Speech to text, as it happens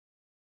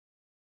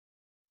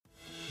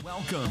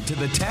Welcome to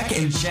the Tech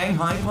in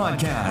Shanghai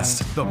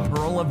podcast, the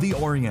Pearl of the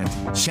Orient.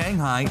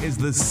 Shanghai is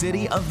the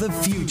city of the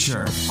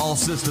future. All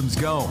systems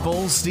go,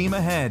 full steam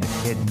ahead.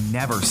 It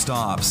never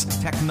stops.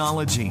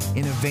 Technology,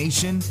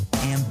 innovation,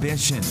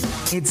 ambition.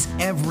 It's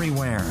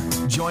everywhere.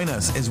 Join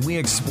us as we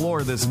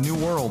explore this new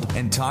world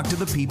and talk to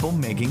the people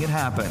making it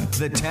happen.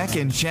 The Tech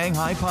in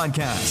Shanghai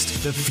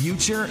podcast. The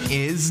future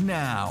is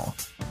now.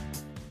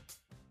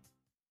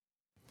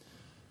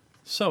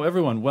 So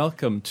everyone,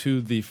 welcome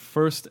to the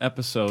first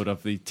episode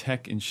of the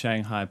Tech in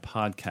Shanghai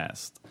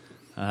podcast.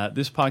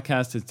 This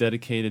podcast is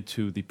dedicated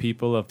to the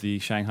people of the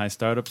Shanghai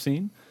startup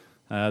scene.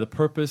 The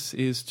purpose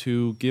is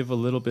to give a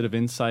little bit of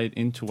insight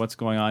into what's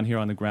going on here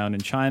on the ground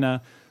in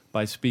China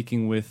by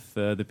speaking with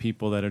the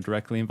people that are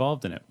directly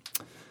involved in it.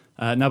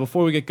 Now,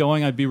 before we get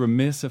going, I'd be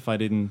remiss if I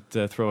didn't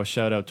throw a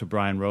shout out to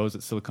Brian Rose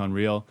at Silicon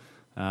Reel.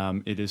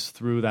 It is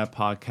through that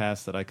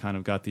podcast that I kind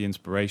of got the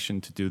inspiration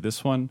to do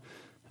this one.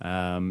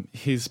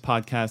 His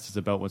podcast is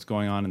about what's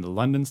going on in the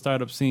London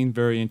startup scene.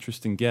 Very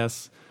interesting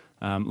guests.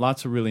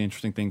 Lots of really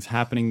interesting things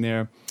happening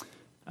there.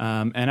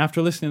 And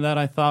after listening to that,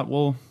 I thought,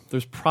 well,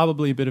 there's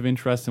probably a bit of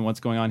interest in what's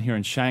going on here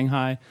in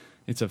Shanghai.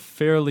 It's a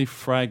fairly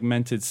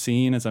fragmented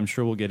scene, as I'm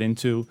sure we'll get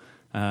into,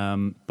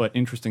 but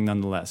interesting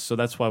nonetheless. So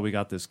that's why we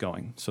got this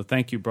going. So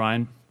thank you,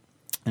 Brian,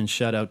 and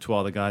shout out to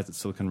all the guys at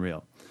Silicon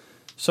Reel.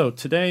 So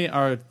today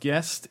our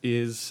guest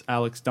is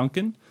Alex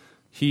Duncan.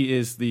 He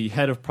is the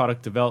head of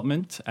product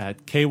development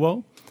at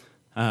Cawo.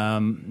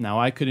 Now,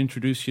 I could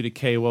introduce you to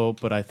Cawo,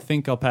 but I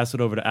think I'll pass it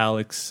over to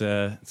Alex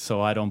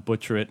so I don't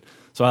butcher it.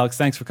 So, Alex,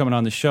 thanks for coming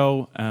on the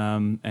show.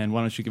 And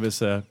why don't you give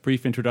us a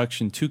brief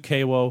introduction to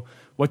Cawo,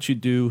 what you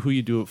do, who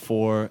you do it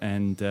for,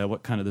 and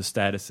what kind of the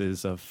status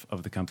is of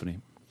the company.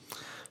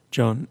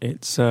 John,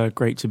 it's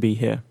great to be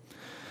here.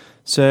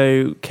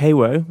 So,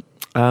 Cawo,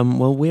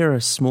 well, we're a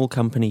small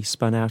company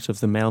spun out of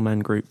the Mailman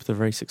Group, the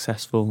very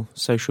successful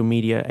social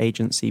media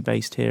agency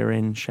based here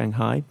in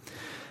Shanghai.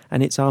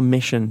 And it's our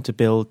mission to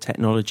build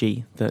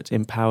technology that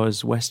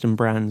empowers Western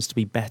brands to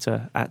be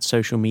better at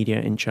social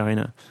media in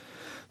China.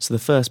 So the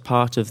first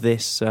part of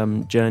this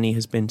journey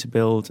has been to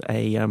build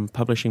a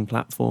publishing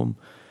platform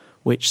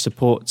which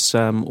supports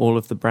all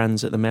of the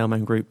brands at the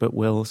Mailman Group, but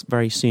will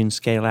very soon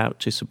scale out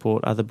to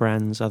support other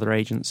brands, other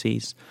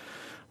agencies.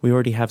 We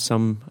already have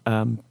some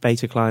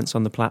beta clients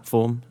on the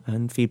platform,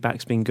 and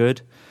feedback's been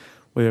good.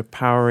 We're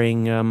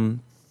powering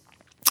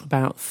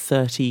about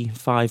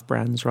 35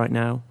 brands right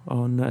now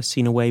on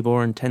Sina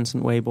Weibo and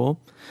Tencent Weibo.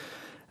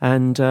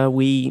 And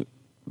we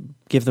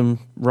give them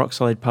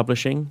rock-solid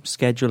publishing,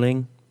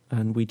 scheduling,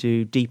 and we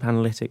do deep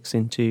analytics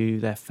into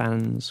their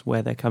fans,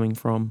 where they're coming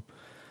from.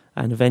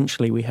 And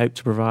eventually we hope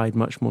to provide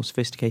much more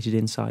sophisticated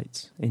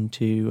insights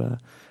into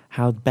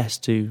how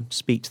best to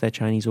speak to their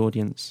Chinese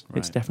audience. Right.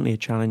 It's definitely a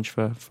challenge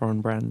for foreign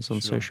brands on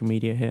social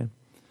media here.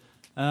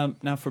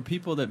 Now, for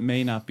people that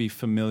may not be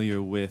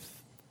familiar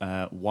with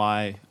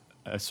why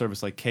a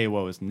service like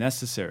Cawo is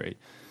necessary,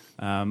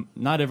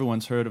 not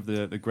everyone's heard of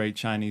the Great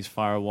Chinese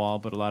Firewall,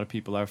 but a lot of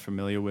people are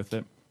familiar with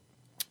it.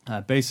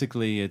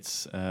 Basically,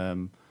 it's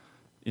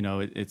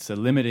it's a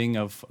limiting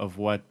of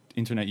what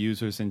internet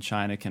users in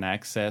China can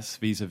access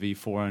vis-a-vis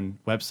foreign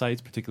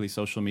websites, particularly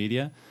social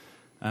media.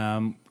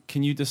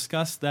 Can you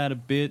discuss that a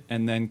bit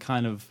and then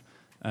kind of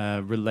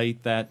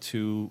relate that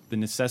to the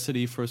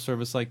necessity for a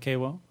service like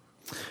Cawo?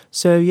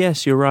 So,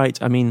 yes, you're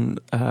right. I mean,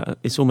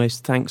 it's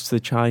almost thanks to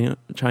the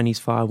Chinese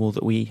firewall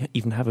that we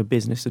even have a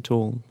business at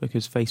all,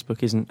 because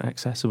Facebook isn't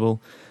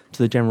accessible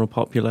to the general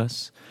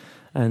populace.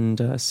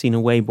 And Sina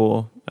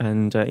Weibo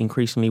and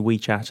increasingly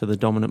WeChat are the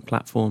dominant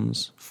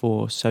platforms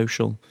for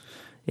social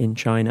in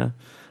China.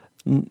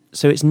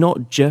 So it's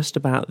not just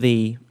about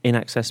the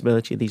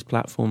inaccessibility of these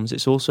platforms,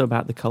 it's also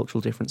about the cultural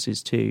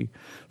differences too.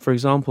 For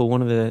example,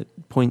 one of the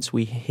points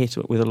we hit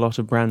with a lot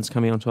of brands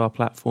coming onto our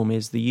platform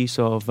is the use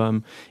of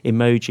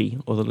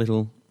emoji, or the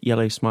little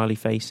yellow smiley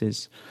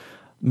faces.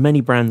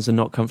 Many brands are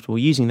not comfortable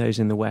using those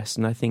in the West,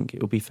 and I think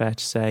it would be fair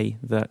to say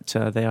that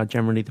they are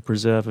generally the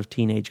preserve of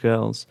teenage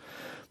girls.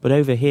 But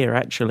over here,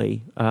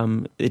 actually,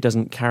 it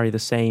doesn't carry the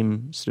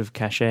same sort of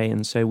cachet,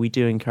 and so we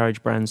do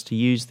encourage brands to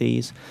use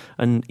these,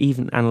 and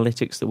even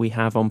analytics that we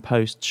have on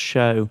posts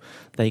show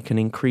they can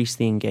increase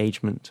the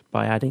engagement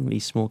by adding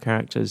these small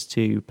characters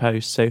to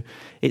posts. So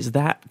it's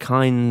that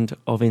kind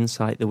of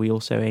insight that we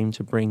also aim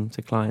to bring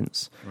to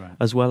clients, right,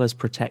 as well as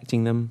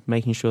protecting them,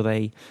 making sure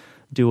they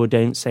do or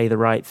don't say the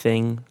right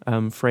thing,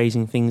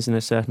 phrasing things in a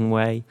certain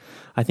way.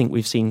 I think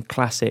we've seen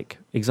classic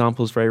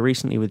examples very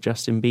recently with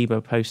Justin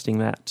Bieber posting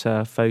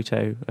that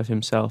photo of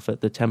himself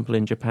at the temple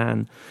in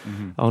Japan,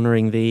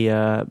 honoring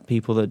the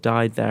people that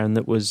died there, and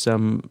that was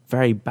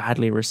very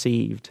badly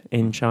received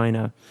in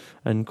China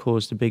and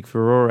caused a big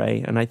furore.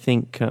 And I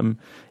think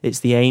it's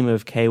the aim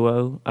of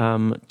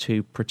Cawo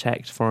to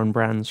protect foreign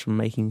brands from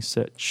making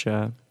such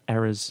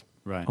errors.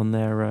 Right. On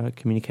their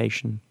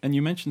communication. And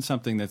you mentioned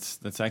something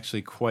that's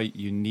actually quite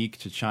unique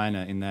to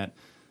China, in that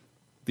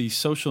the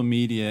social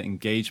media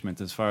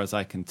engagement, as far as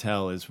I can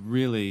tell, is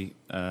really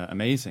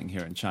amazing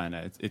here in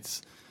China.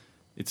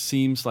 It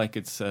seems like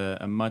it's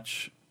a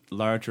much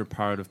larger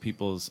part of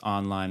people's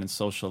online and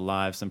social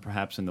lives than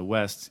perhaps in the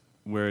West,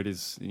 where it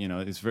is,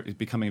 it's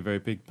becoming a very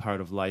big part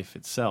of life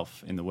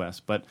itself in the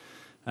West. But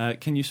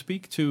can you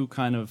speak to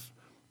kind of,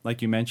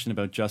 like you mentioned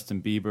about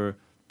Justin Bieber,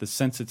 the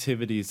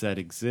sensitivities that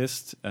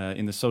exist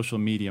in the social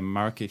media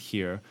market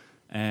here,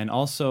 and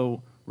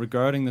also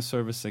regarding the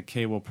service that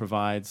KWO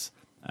provides,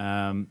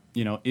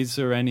 is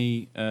there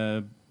any,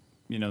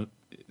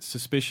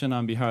 suspicion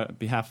on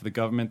behalf of the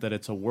government that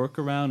it's a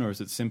workaround, or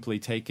is it simply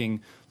taking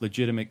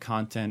legitimate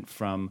content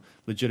from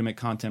legitimate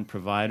content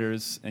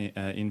providers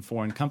in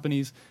foreign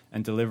companies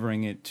and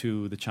delivering it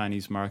to the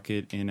Chinese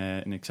market in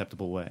an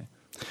acceptable way?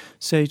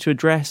 So to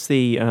address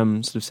the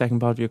sort of second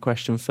part of your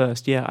question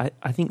first,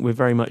 I think we're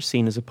very much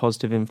seen as a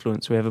positive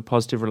influence. We have a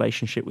positive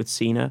relationship with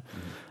Sina,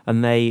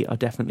 and they are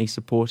definitely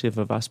supportive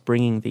of us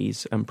bringing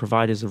these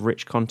providers of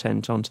rich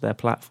content onto their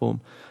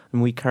platform.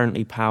 And we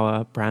currently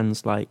power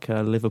brands like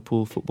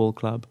Liverpool Football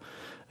Club,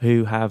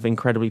 who have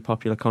incredibly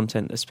popular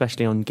content,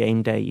 especially on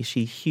game day. You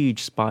see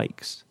huge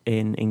spikes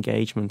in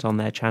engagement on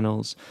their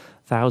channels,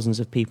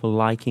 thousands of people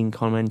liking,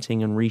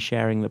 commenting, and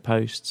resharing the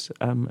posts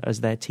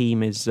as their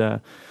team is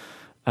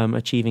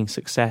achieving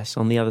success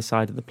on the other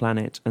side of the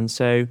planet. And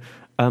so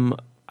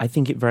I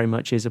think it very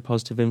much is a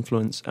positive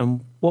influence.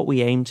 And what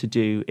we aim to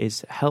do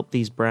is help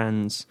these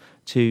brands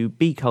to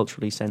be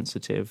culturally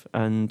sensitive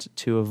and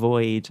to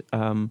avoid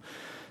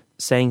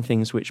saying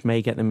things which may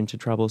get them into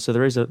trouble. So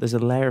there's a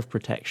layer of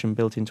protection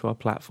built into our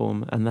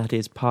platform, and that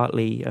is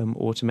partly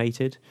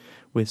automated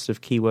with sort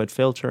of keyword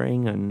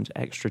filtering and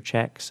extra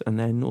checks, and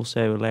then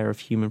also a layer of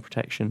human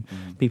protection.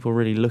 People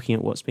really looking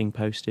at what's being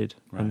posted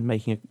and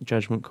making a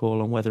judgment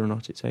call on whether or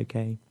not it's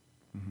okay.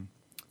 Mm-hmm.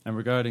 And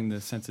regarding the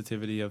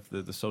sensitivity of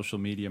the social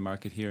media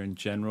market here in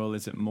general,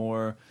 is it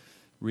more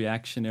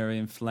reactionary,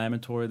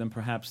 inflammatory than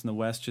perhaps in the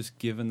West, just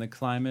given the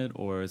climate,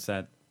 or is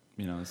that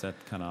kind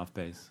of off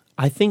base?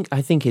 I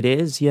think it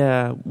is,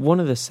 yeah. One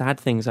of the sad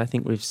things I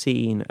think we've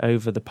seen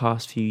over the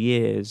past few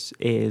years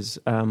is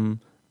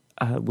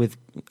with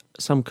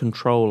some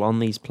control on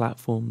these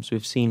platforms,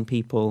 we've seen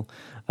people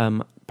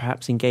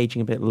perhaps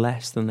engaging a bit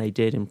less than they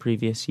did in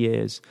previous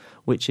years,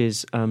 which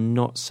is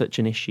not such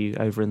an issue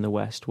over in the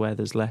West, where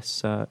there's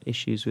less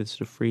issues with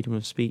sort of freedom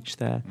of speech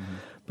there.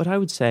 But I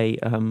would say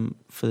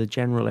for the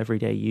general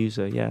everyday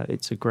user,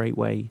 it's a great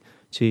way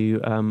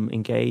to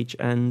engage.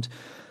 And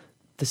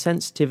the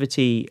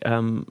sensitivity,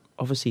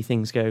 obviously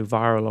things go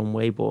viral on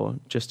Weibo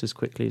just as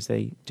quickly as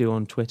they do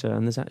on Twitter,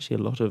 and there's actually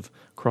a lot of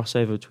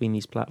crossover between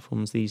these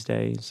platforms these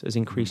days, as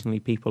increasingly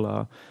people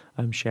are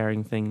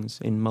sharing things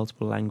in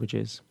multiple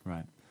languages.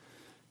 Right.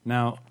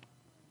 Now,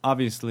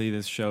 obviously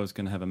this show is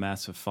going to have a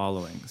massive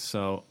following,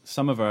 so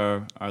some of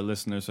our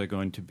listeners are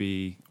going to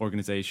be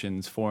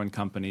organizations, foreign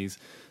companies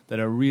that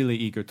are really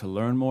eager to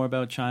learn more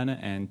about China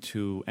and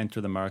to enter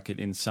the market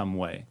in some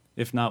way,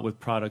 if not with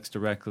products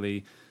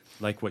directly,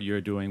 like what you're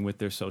doing with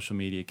their social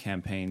media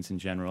campaigns in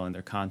general and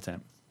their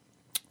content.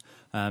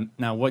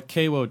 Now, what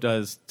KWO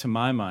does, to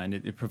my mind,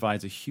 it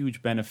provides a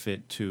huge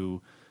benefit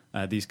to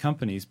these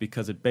companies,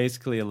 because it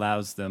basically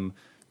allows them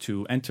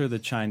to enter the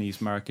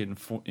Chinese market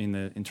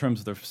in terms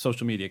of their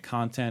social media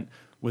content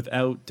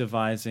without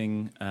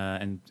devising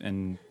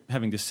and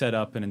having to set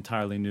up an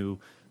entirely new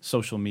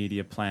social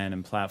media plan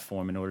and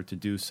platform in order to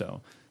do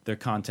so. Their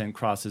content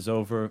crosses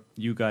over.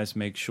 You guys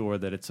make sure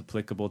that it's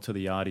applicable to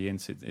the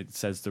audience. It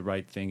says the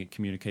right thing. It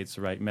communicates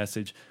the right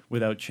message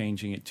without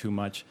changing it too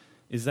much.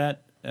 Is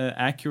that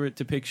accurate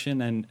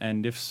depiction?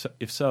 And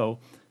if so,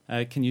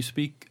 can you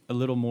speak a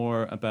little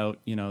more about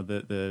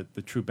the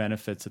true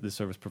benefits that this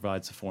service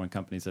provides to foreign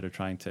companies that are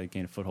trying to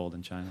gain a foothold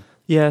in China?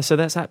 Yeah, so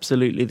that's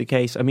absolutely the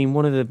case. I mean,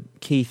 one of the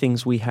key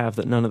things we have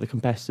that none of the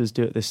competitors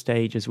do at this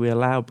stage is we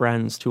allow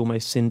brands to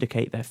almost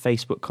syndicate their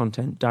Facebook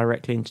content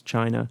directly into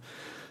China.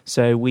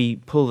 So we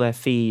pull their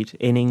feed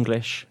in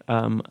English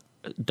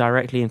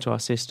directly into our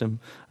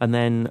system, and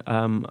then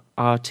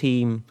our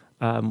team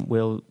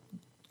will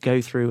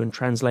go through and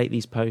translate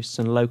these posts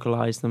and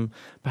localize them,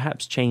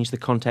 perhaps change the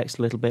context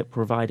a little bit,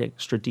 provide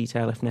extra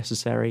detail if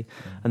necessary,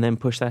 and then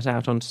push that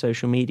out onto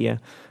social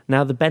media.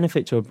 Now, the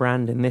benefit to a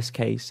brand in this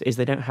case is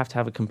they don't have to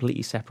have a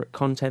completely separate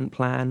content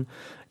plan.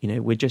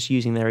 We're just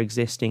using their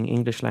existing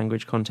English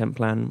language content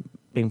plan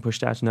being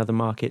pushed out in other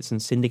markets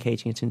and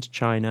syndicating it into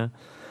China.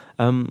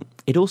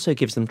 It also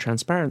gives them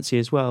transparency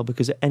as well,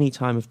 because at any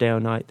time of day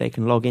or night they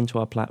can log into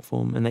our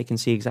platform and they can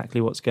see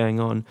exactly what's going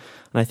on.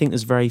 And I think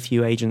there's very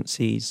few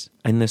agencies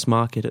in this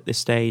market at this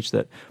stage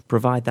that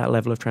provide that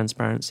level of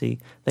transparency.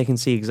 They can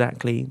see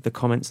exactly the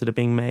comments that are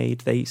being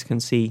made. They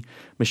can see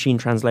machine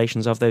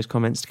translations of those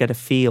comments to get a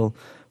feel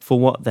for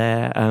what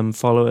their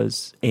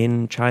followers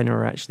in China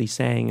are actually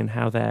saying and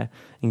how they're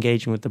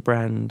engaging with the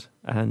brand.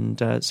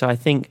 And so I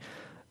think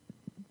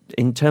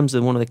in terms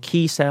of one of the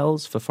key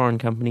sells for foreign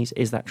companies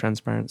is that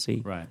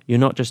transparency. Right. You're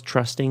not just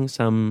trusting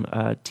some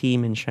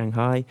team in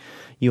Shanghai.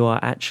 You are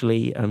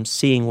actually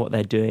seeing what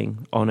they're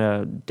doing on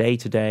a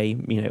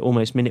day-to-day,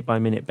 almost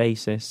minute-by-minute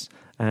basis,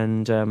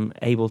 and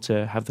able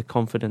to have the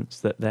confidence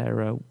that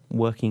they're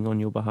working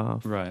on your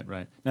behalf. Right.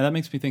 Now, that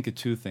makes me think of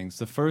two things.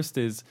 The first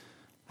is,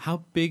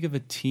 how big of a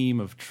team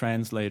of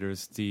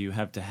translators do you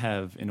have to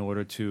have in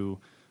order to,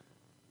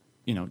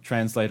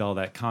 translate all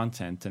that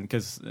content? And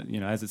because,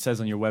 as it says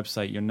on your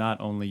website, you're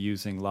not only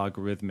using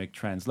logarithmic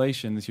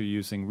translations, you're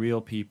using real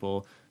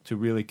people to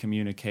really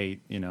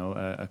communicate,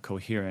 a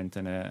coherent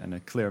and a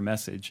clear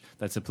message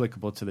that's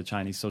applicable to the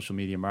Chinese social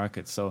media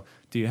market. So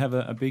do you have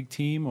a big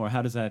team, or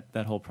how does that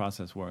whole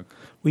process work?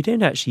 We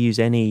don't actually use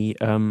any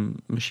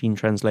machine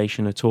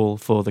translation at all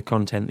for the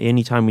content. The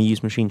only time we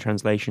use machine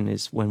translation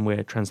is when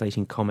we're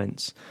translating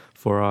comments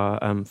for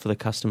the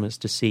customers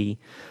to see.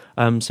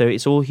 So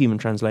it's all human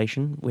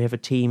translation. We have a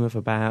team of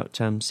about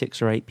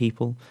 6 or 8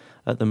 people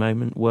at the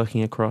moment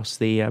working across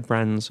the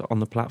brands on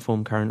the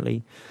platform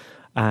currently.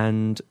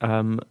 And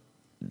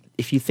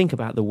if you think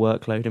about the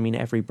workload, I mean,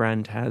 every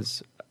brand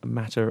has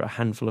a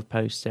handful of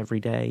posts every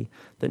day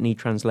that need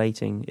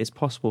translating. It's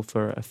possible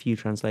for a few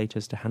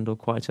translators to handle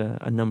quite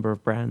a number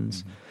of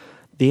brands. Mm-hmm.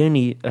 The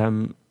only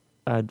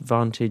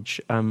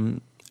advantage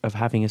of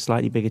having a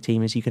slightly bigger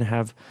team is you can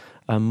have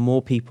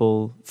more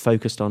people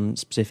focused on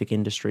specific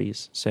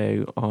industries,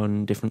 so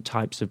on different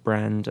types of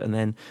brand, and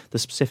then the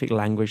specific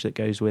language that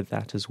goes with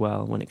that as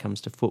well when it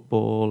comes to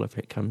football, if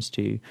it comes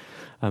to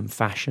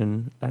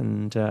fashion,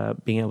 and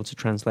being able to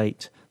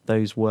translate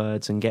those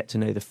words and get to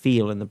know the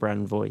feel and the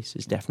brand voice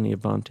is definitely an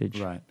advantage.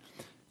 Right.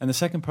 And the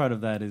second part of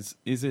that is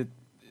it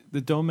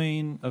the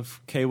domain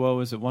of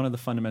KWO, is it one of the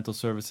fundamental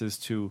services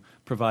to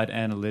provide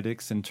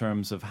analytics in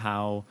terms of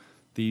how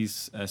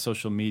these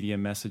social media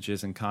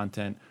messages and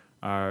content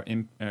are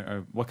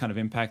what kind of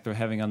impact they're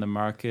having on the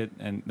market,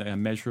 and a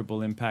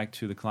measurable impact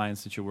to the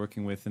clients that you're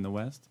working with in the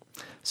West?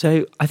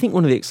 So I think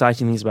one of the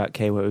exciting things about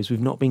KWO is we've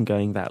not been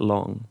going that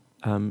long.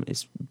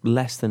 It's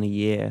less than a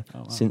year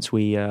since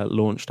we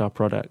launched our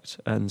product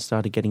and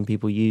started getting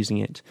people using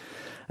it.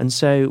 And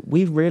so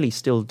we really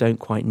still don't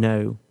quite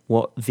know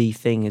what the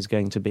thing is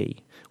going to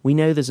be. We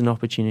know there's an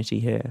opportunity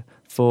here.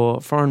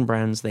 For foreign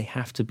brands, they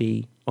have to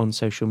be on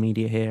social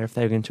media here if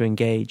they're going to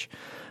engage.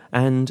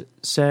 And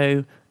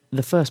so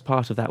the first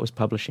part of that was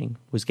publishing,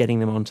 was getting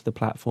them onto the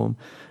platform.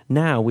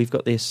 Now we've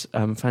got this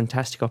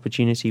fantastic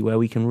opportunity where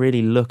we can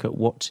really look at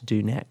what to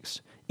do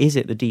next. Is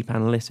it the deep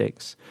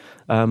analytics,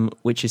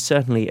 which is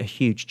certainly a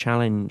huge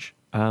challenge,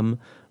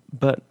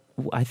 but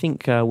I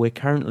think we're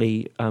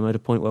currently at a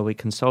point where we're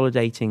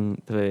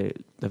consolidating the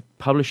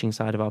publishing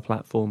side of our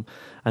platform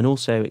and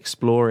also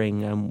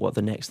exploring what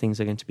the next things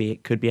are going to be.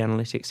 It could be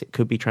analytics, it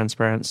could be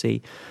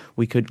transparency.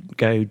 We could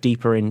go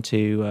deeper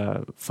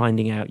into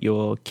finding out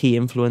your key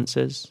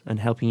influencers and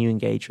helping you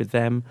engage with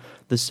them.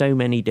 There's so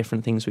many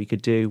different things we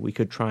could do. We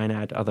could try and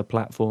add other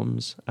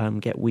platforms,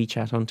 get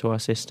WeChat onto our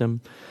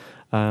system.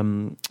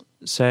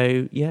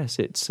 So yes,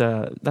 it's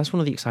that's one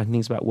of the exciting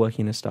things about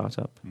working in a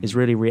startup, is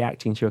really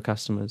reacting to your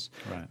customers.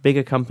 Right.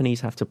 Bigger companies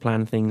have to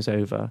plan things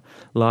over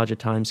larger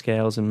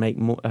timescales and make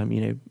more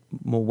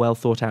more well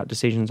thought out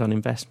decisions on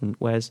investment.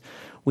 Whereas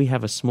we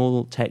have a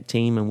small tech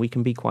team and we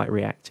can be quite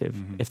reactive.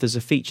 Mm-hmm. If there's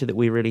a feature that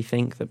we really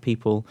think that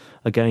people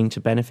are going to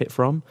benefit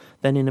from,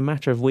 then in a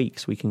matter of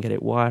weeks we can get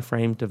it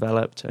wireframed,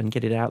 developed, and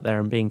get it out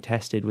there and being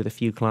tested with a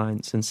few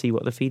clients and see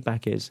what the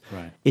feedback is.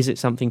 Right. Is it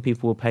something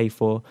people will pay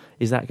for?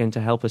 Is that going to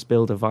help us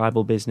build a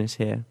viable business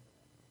here?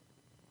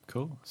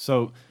 Cool.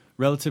 So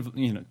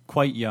relatively,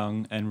 quite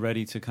young and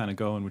ready to kind of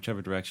go in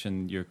whichever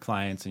direction your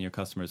clients and your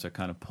customers are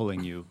kind of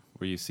pulling you,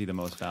 where you see the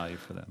most value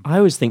for them. I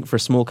always think for a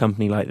small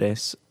company like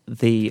this,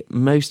 the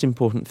most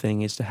important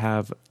thing is to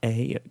have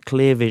a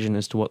clear vision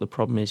as to what the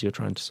problem is you're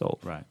trying to solve.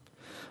 Right.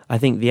 I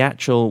think the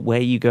actual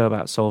way you go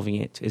about solving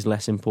it is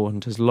less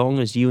important, as long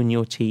as you and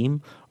your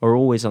team are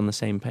always on the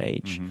same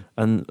page. Mm-hmm.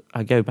 And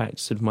I go back to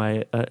sort of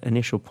my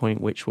initial point,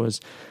 which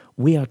was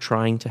we are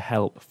trying to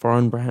help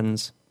foreign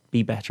brands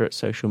be better at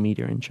social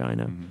media in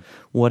China. Mm-hmm.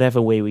 Whatever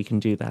way we can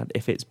do that,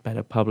 if it's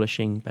better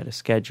publishing, better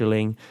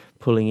scheduling,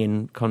 pulling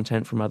in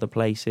content from other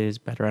places,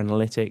 better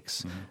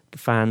analytics,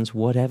 fans,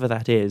 whatever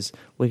that is,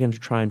 we're going to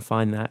try and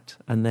find that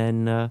and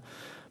then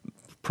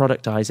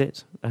productize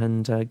it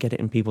and get it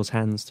in people's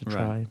hands to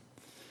try. Right.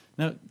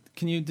 Now,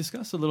 can you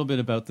discuss a little bit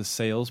about the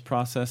sales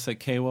process at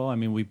KWO? I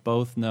mean, we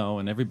both know,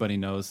 and everybody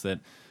knows, that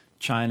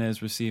China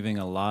is receiving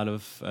a lot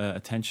of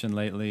attention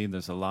lately.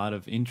 There's a lot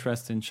of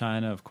interest in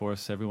China. Of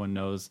course, everyone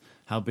knows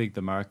how big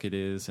the market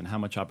is and how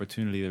much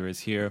opportunity there is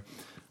here.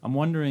 I'm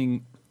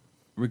wondering,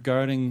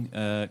 regarding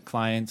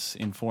clients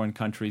in foreign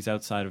countries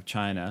outside of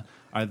China,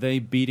 are they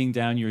beating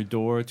down your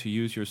door to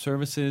use your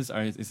services?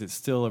 Is it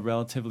still a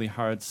relatively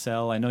hard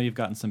sell? I know you've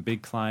gotten some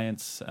big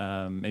clients.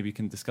 Maybe you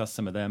can discuss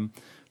some of them.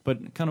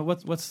 But kind of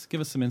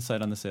give us some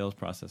insight on the sales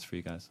process for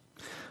you guys.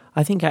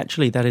 I think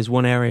actually that is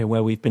one area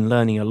where we've been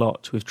learning a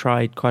lot. We've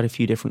tried quite a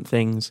few different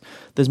things.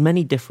 There's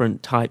many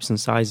different types and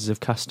sizes of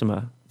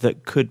customer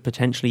that could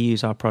potentially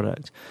use our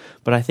product.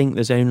 But I think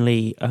there's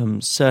only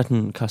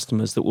certain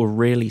customers that will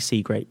really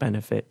see great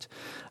benefit.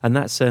 And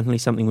that's certainly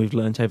something we've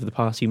learned over the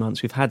past few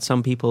months. We've had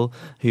some people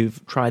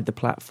who've tried the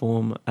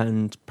platform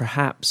and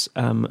perhaps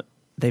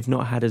they've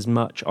not had as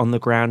much on the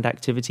ground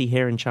activity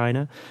here in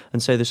China.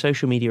 And so the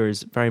social media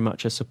is very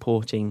much a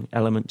supporting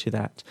element to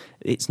that.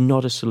 It's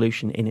not a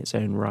solution in its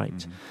own right.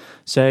 Mm-hmm.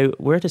 So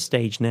we're at a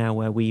stage now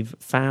where we've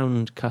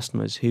found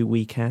customers who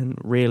we can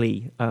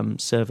really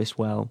service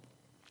well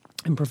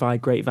and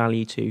provide great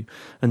value to.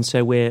 And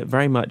so we're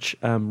very much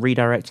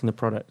redirecting the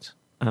product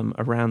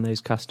around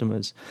those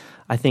customers.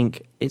 I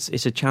think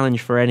it's a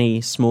challenge for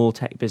any small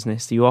tech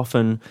business. You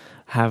often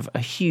have a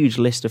huge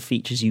list of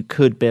features you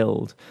could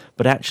build,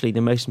 but actually the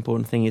most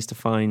important thing is to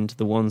find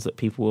the ones that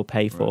people will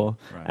pay for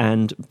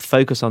and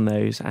focus on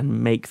those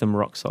and make them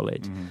rock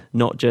solid. Mm-hmm.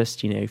 Not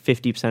just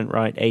 50%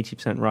 right,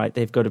 80% right.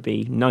 They've got to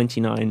be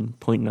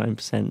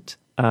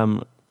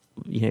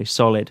 99.9%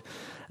 solid.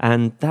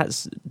 And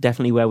that's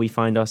definitely where we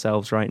find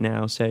ourselves right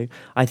now. So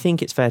I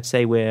think it's fair to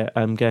say we're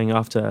going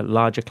after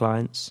larger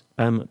clients,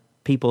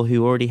 people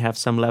who already have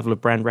some level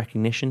of brand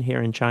recognition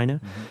here in China,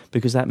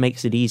 because that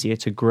makes it easier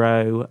to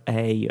grow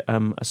a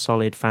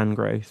solid fan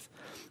growth,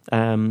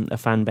 a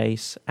fan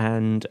base,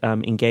 and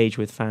engage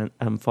with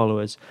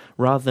followers,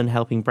 rather than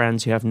helping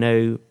brands who have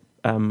no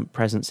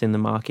presence in the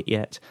market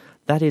yet.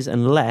 That is,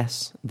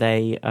 unless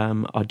they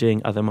are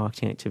doing other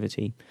marketing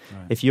activity.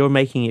 Right. If you're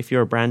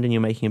a brand and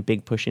you're making a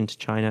big push into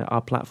China,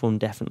 our platform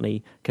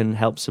definitely can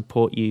help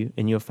support you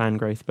in your fan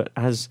growth. But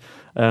as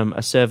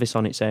a service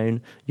on its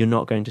own, you're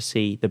not going to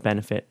see the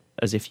benefit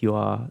as if you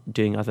are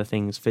doing other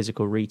things,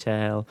 physical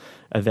retail,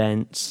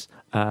 events,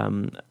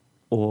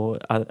 or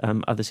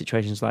other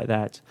situations like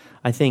that.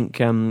 I think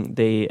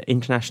the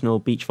International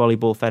Beach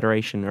Volleyball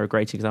Federation are a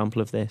great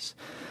example of this.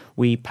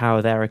 We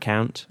power their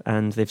account,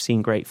 and they've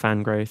seen great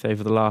fan growth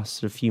over the last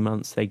sort of few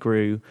months. They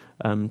grew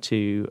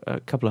to a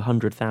couple of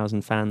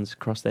 100,000 fans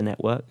across their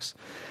networks.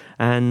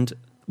 And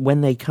when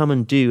they come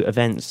and do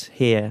events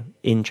here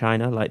in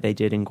China, like they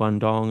did in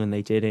Guangdong and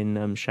they did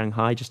in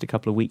Shanghai just a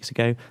couple of weeks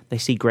ago, they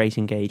see great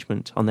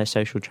engagement on their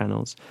social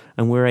channels.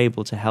 And we're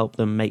able to help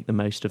them make the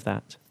most of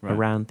that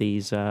around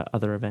these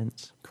other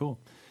events. Cool.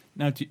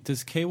 Now,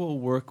 does Kwo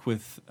work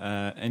with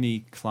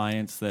any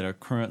clients that are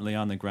currently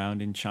on the ground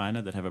in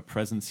China that have a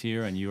presence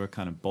here and you are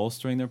kind of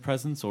bolstering their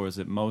presence, or is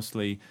it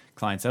mostly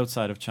clients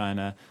outside of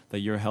China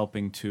that you're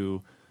helping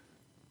to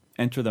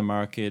enter the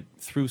market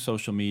through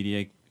social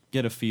media,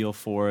 get a feel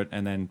for it,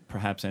 and then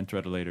perhaps enter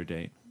at a later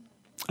date?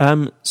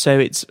 So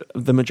it's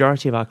the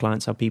majority of our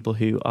clients are people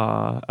who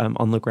are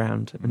on the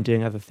ground and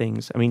doing other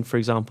things. I mean, for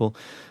example,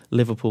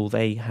 Liverpool,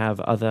 they have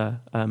other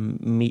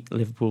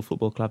Liverpool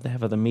Football Club. They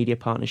have other media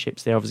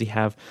partnerships. They obviously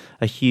have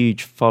a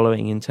huge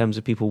following in terms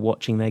of people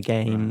watching their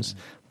games,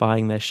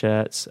 buying their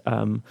shirts.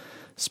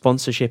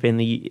 Sponsorship in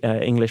the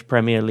English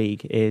Premier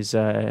League is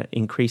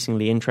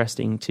increasingly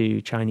interesting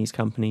to Chinese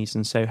companies,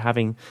 and so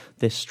having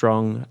this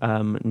strong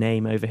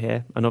name over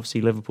here, and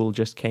obviously Liverpool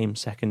just came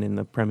second in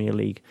the Premier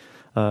League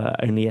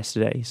only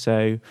yesterday.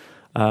 So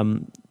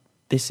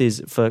this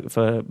is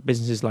for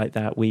businesses like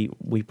that.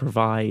 We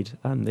provide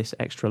this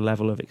extra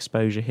level of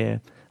exposure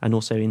here, and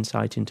also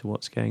insight into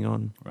what's going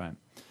on. Right.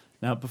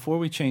 Now, before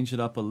we change it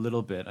up a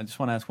little bit, I just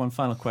want to ask one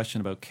final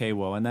question about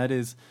Kwo, and that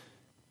is,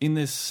 in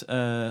this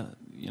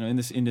in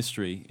this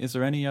industry, is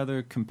there any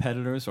other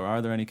competitors, or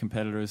are there any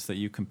competitors that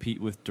you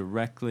compete with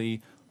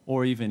directly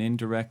or even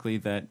indirectly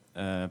that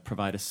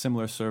provide a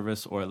similar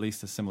service or at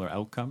least a similar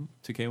outcome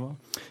to Kwo?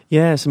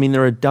 Yes, I mean,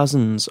 there are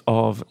dozens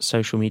of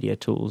social media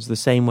tools, the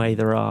same way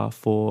there are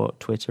for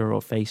Twitter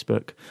or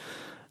Facebook.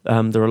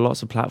 There are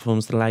lots of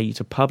platforms that allow you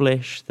to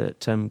publish,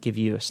 that give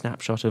you a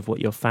snapshot of what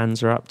your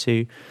fans are up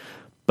to.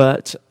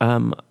 But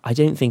I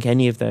don't think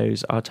any of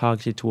those are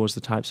targeted towards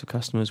the types of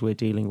customers we're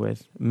dealing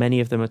with. Many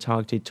of them are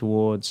targeted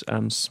towards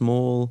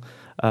small,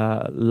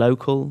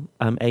 local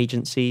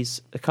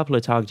agencies. A couple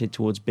are targeted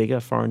towards bigger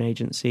foreign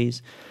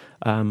agencies.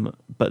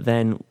 But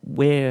then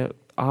we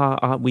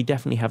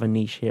definitely have a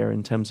niche here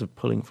in terms of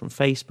pulling from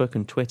Facebook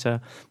and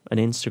Twitter and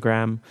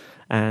Instagram,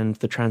 and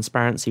the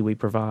transparency we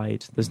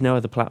provide. There's no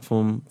other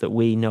platform that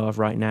we know of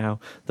right now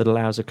that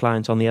allows a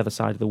client on the other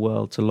side of the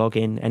world to log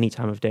in any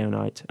time of day or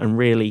night and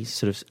really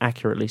sort of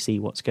accurately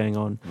see what's going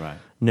on. Right.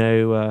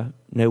 No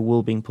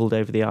wool being pulled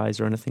over the eyes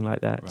or anything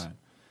like that. Right.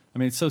 I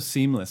mean, it's so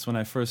seamless. When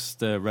I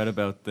first read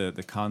about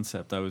the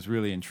concept, I was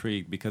really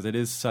intrigued because it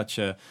is such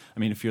a... I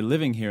mean, if you're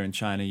living here in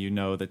China, you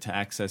know that to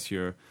access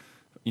your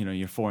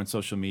foreign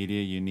social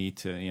media, you need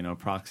to,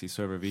 proxy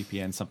server,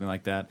 VPN, something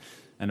like that.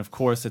 And of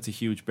course, it's a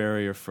huge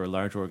barrier for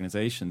large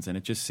organizations, and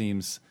it just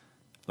seems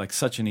like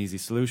such an easy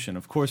solution.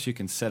 Of course, you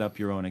can set up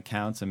your own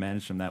accounts and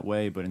manage them that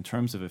way, but in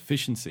terms of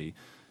efficiency,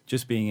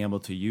 just being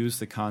able to use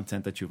the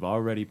content that you've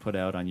already put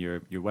out on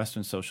your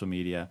Western social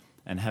media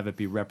and have it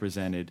be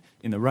represented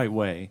in the right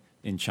way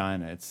in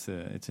China, it's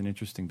an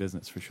interesting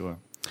business for sure.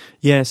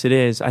 Yes, it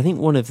is. I think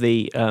one of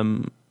the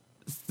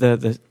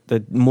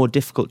more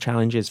difficult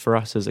challenges for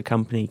us as a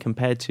company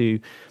compared to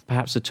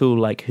perhaps a tool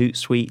like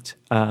Hootsuite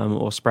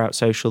or Sprout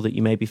Social that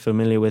you may be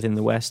familiar with in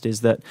the West is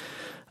that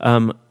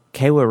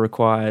Kwo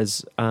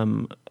requires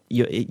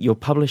you're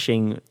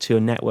publishing to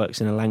your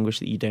networks in a language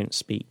that you don't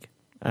speak.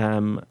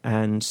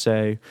 And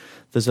so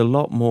there's a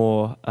lot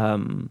more,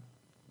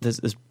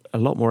 there's a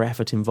lot more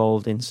effort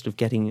involved in sort of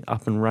getting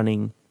up and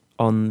running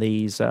on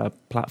these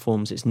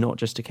platforms. It's not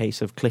just a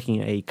case of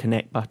clicking a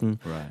connect button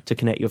to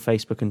connect your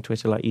Facebook and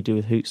Twitter like you do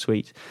with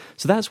Hootsuite.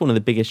 So that's one of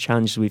the biggest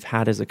challenges we've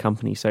had as a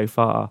company so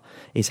far,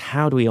 is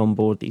how do we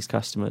onboard these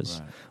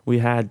customers? Right. We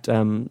had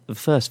the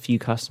first few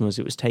customers,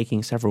 it was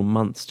taking several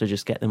months to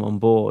just get them on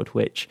board,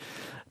 which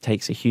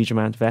takes a huge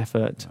amount of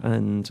effort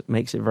and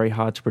makes it very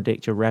hard to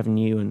predict your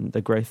revenue and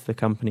the growth of the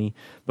company.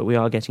 But we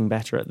are getting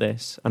better at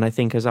this. And I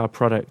think as our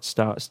product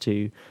starts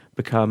to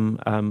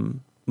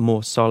become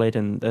more solid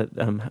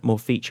and more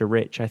feature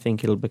rich, I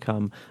think it'll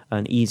become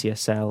an easier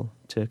sell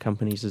to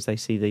companies as they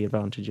see the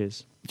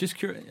advantages.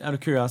 Just out of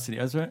curiosity,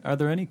 are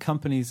there any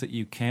companies that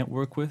you can't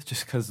work with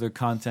just because their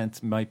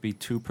content might be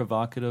too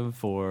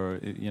provocative or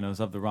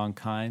is of the wrong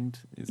kind?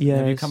 Yes.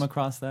 Have you come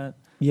across that?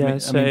 Yeah.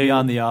 I mean,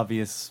 beyond the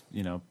obvious,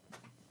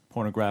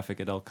 pornographic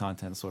adult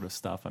content sort of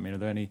stuff. I mean, are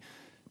there any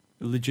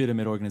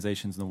legitimate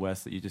organizations in the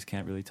West that you just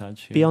can't really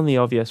touch here? Beyond the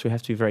obvious, we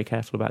have to be very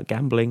careful about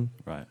gambling.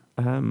 Right.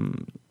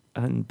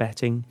 And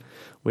betting,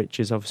 which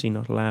is obviously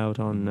not allowed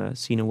on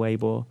Sina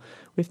Weibo.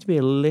 We have to be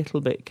a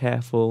little bit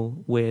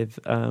careful with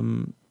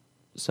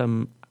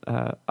some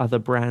other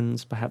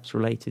brands, perhaps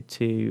related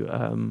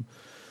to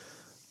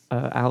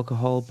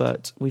alcohol,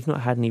 but we've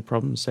not had any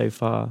problems so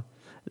far.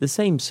 The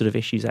same sort of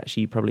issues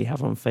actually you probably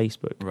have on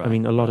Facebook. Right. I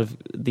mean, a lot of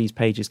these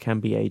pages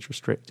can be age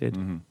restricted.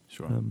 Mm-hmm.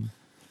 Sure.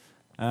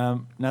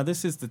 Now,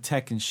 this is the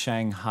Tech in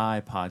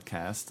Shanghai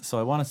podcast, so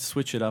I want to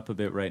switch it up a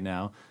bit right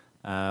now.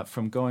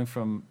 From going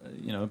from,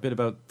 a bit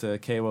about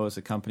KWO as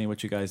a company,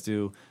 what you guys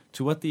do,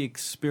 to what the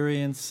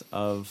experience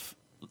of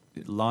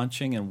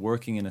launching and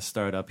working in a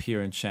startup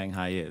here in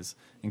Shanghai is,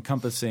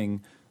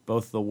 encompassing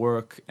both the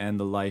work and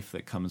the life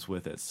that comes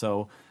with it.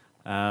 So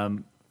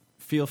I'll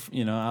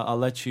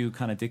let you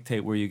kind of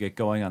dictate where you get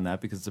going on that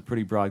because it's a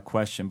pretty broad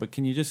question. But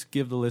can you just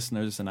give the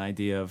listeners an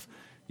idea of,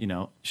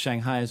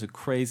 Shanghai is a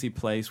crazy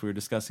place. We were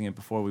discussing it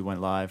before we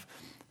went live.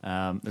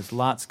 There's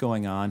lots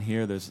going on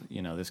here. There's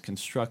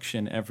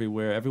construction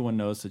everywhere. Everyone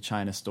knows the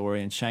China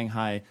story. And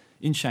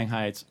in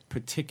Shanghai, it's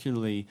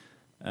particularly,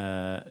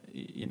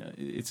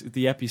 it's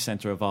the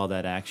epicenter of all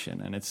that action.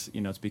 And it's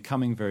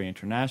becoming very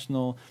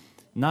international,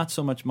 not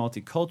so much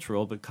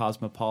multicultural, but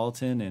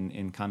cosmopolitan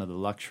in kind of the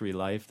luxury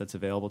life that's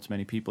available to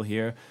many people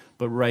here.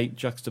 But right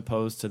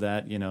juxtaposed to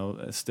that,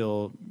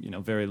 still,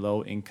 very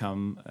low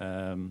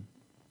income,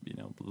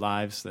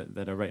 lives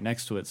that are right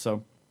next to it.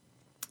 So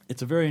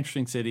it's a very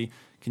interesting city.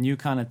 Can you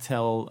kind of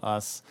tell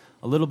us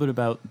a little bit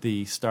about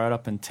the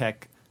startup and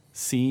tech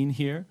scene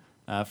here?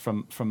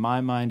 From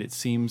my mind, it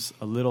seems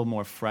a little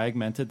more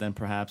fragmented than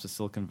perhaps a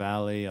Silicon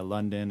Valley, a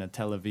London, a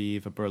Tel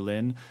Aviv, a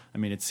Berlin. I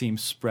mean, it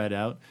seems spread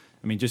out.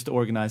 I mean, just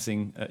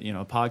organizing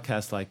a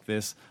podcast like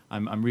this,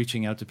 I'm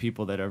reaching out to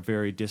people that are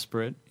very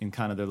disparate in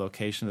kind of their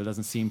location. There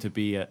doesn't seem to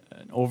be an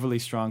overly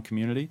strong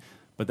community,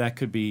 but that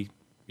could be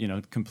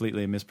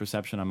completely a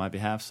misperception on my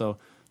behalf. So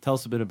tell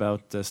us a bit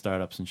about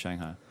startups in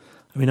Shanghai.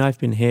 I mean, I've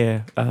been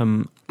here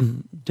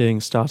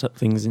doing startup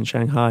things in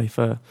Shanghai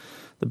for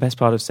the best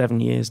part of 7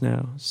 years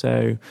now.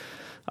 So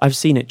I've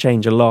seen it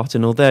change a lot.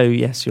 And although,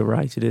 yes, you're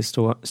right, it is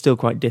still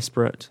quite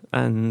disparate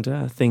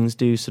and things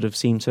do sort of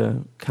seem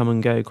to come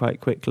and go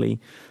quite quickly,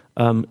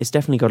 it's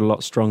definitely got a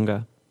lot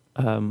stronger.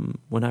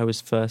 When I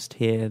was first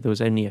here, there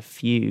was only a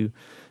few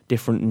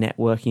different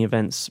networking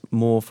events,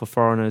 more for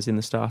foreigners in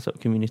the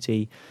startup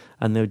community,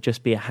 and there would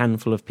just be a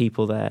handful of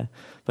people there.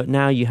 But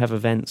now you have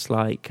events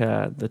like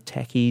the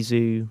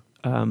Techizu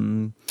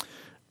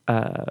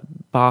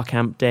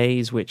Barcamp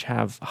days, which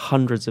have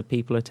hundreds of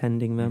people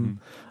attending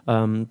them.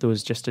 Mm-hmm. There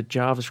was just a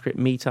JavaScript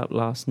meetup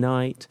last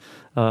night.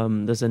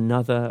 There's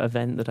another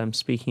event that I'm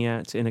speaking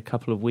at in a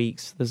couple of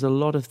weeks. There's a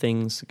lot of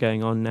things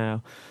going on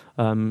now.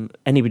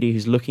 Anybody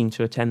who's looking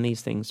to attend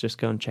these things, just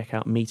go and check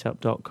out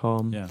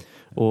meetup.com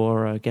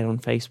or get on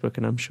Facebook,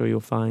 and I'm sure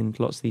you'll find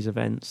lots of these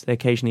events. They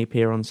occasionally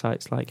appear on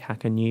sites like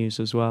Hacker News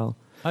as well.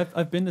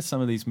 I've been to some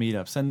of these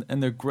meetups,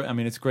 and they're great. I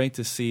mean, it's great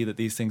to see that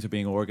these things are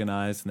being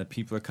organized and that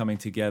people are coming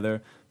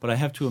together, but I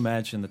have to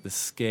imagine that the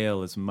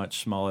scale is much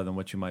smaller than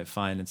what you might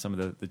find in some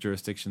of the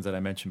jurisdictions that I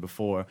mentioned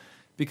before,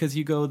 because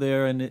you go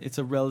there and it's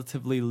a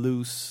relatively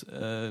loose,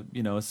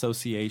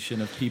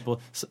 association of people.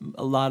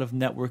 A lot of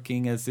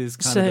networking, as is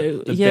kind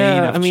of the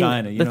bane of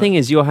China. The thing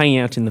is, you're hanging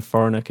out in the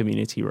foreigner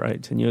community,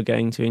 right? And you're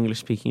going to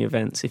English-speaking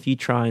events. If you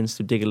try and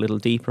sort of dig a little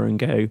deeper and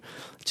go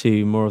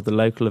to more of the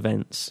local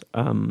events,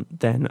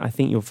 then I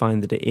think you'll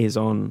find that it is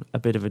on a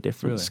bit of a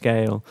different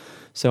scale.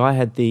 So I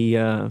had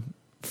the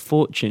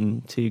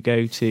fortune to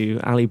go to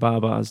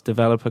Alibaba's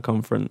developer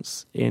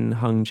conference in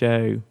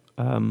Hangzhou.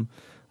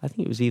 I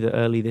think it was either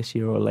early this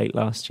year or late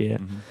last year,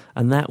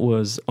 and that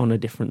was on a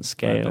different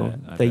scale.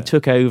 They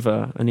took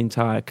over an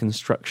entire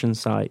construction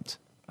site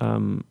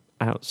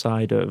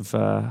outside of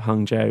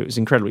Hangzhou. It was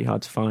incredibly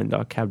hard to find.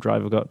 Our cab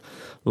driver got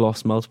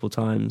lost multiple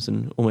times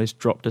and almost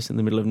dropped us in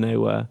the middle of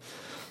nowhere.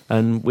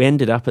 And we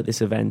ended up at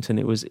this event, and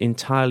it was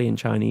entirely in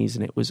Chinese,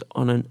 and it was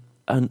on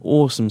an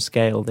awesome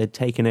scale. They'd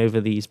taken over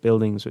these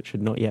buildings which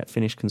had not yet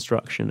finished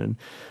construction and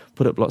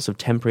put up lots of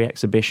temporary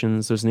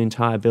exhibitions. There was an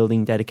entire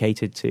building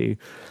dedicated to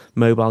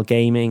mobile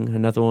gaming,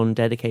 another one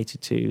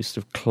dedicated to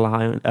sort of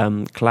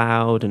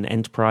cloud and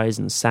enterprise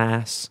and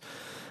SaaS.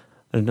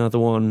 Another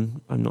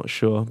one, I'm not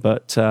sure,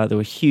 but there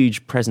were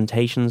huge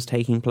presentations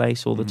taking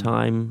place all the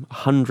time,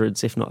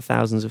 hundreds, if not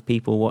thousands of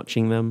people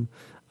watching them.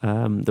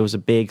 There was a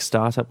big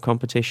startup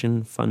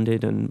competition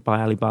funded and by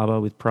Alibaba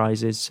with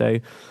prizes. So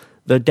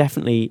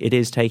it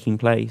is taking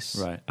place.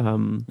 Right.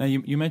 Now,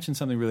 you mentioned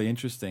something really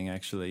interesting,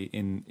 actually,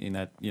 in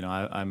that,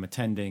 I'm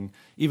attending,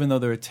 even though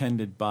they're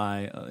attended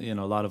by, a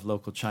lot of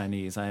local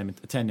Chinese, I am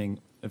attending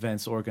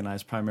events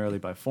organized primarily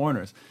by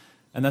foreigners.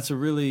 And that's a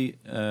really,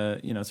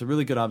 it's a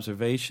really good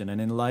observation. And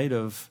in light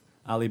of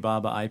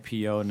Alibaba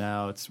IPO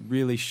now, it's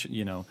really,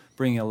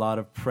 bringing a lot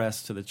of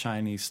press to the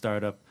Chinese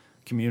startup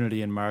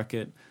community and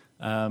market.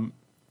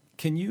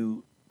 Can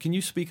you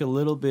speak a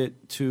little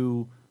bit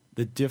to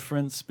the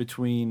difference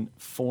between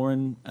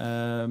foreign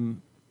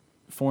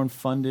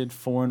funded,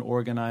 foreign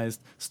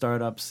organized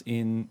startups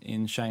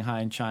in Shanghai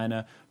and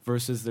China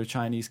versus their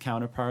Chinese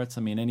counterparts?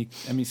 I mean,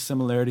 any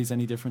similarities,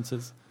 any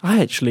differences? I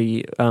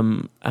actually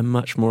am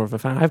much more of a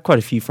fan. I have quite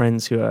a few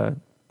friends who are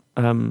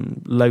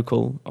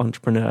local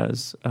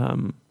entrepreneurs.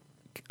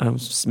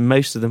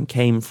 Most of them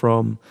came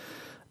from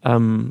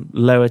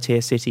lower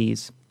tier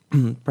cities.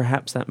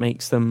 Perhaps that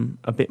makes them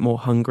a bit more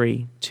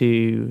hungry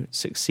to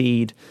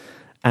succeed.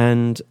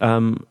 And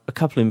a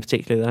couple in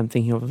particular that I'm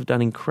thinking of have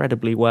done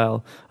incredibly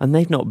well. And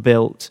they've not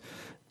built,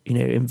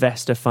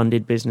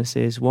 investor-funded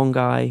businesses. One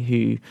guy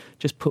who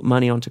just put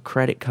money onto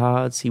credit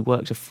cards, he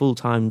worked a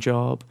full-time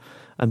job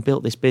and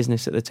built this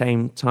business at the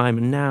same time.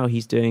 And now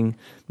he's doing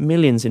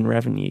millions in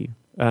revenue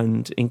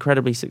and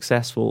incredibly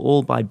successful,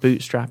 all by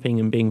bootstrapping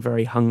and being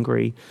very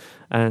hungry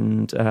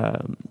and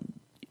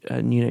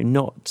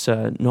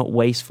not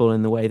wasteful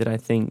in the way that I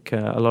think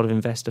a lot of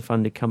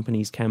investor-funded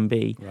companies can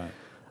be. Right.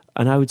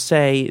 And I would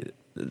say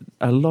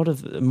a lot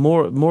of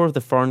more of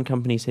the foreign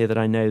companies here that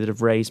I know that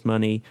have raised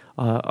money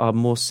are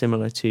more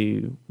similar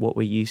to what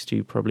we're used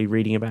to probably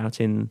reading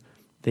about in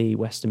the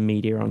Western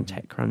media on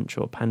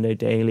TechCrunch or Pando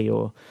Daily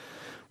or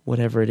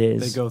whatever it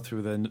is. They go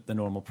through the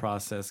normal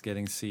process,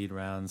 getting seed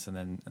rounds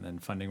and then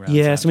funding rounds.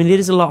 Yes, I mean, it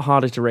is a lot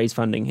harder to raise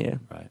funding here.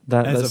 Right.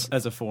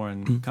 As a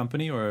foreign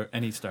company or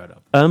any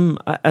startup?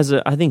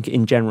 I think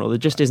in general, there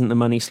just isn't the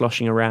money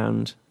sloshing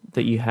around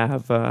that you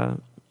have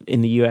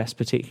in the US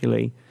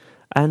particularly.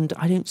 And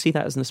I don't see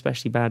that as an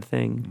especially bad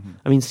thing. Mm-hmm.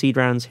 I mean, seed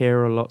rounds here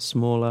are a lot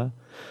smaller.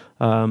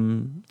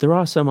 There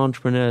are some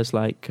entrepreneurs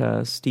like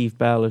Steve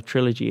Bell of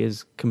Trilogy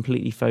is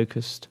completely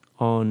focused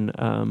on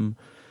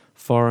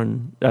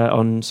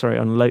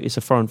it's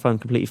a foreign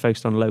fund completely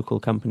focused on local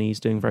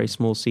companies doing very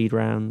small seed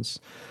rounds.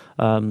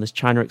 There's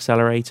China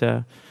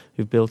Accelerator,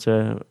 who've built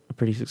a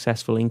pretty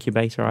successful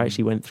incubator. I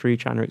actually went through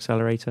China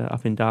Accelerator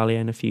up in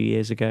Dalian a few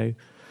years ago,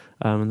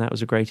 and that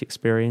was a great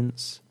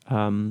experience.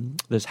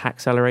 There's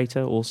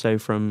Hackcelerator, also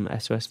from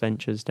SOS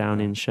Ventures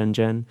down in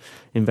Shenzhen,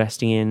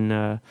 investing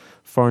in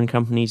foreign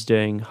companies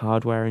doing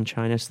hardware in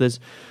China. So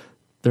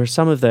there are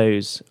some of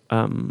those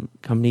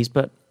companies,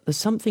 but there's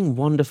something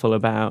wonderful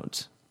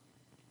about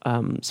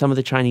some of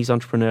the Chinese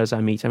entrepreneurs I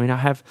meet. I mean, I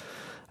have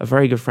a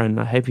very good friend.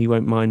 I hope he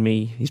won't mind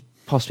me. He's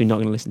possibly not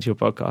going to listen to your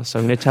podcast, so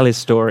I'm going to tell his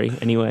story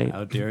anyway.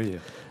 How dare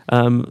you?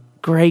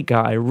 Great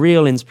guy,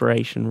 real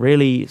inspiration,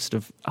 really sort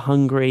of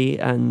hungry,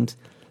 and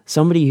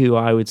somebody who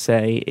I would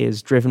say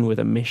is driven with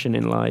a mission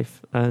in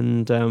life.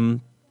 And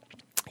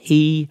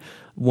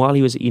while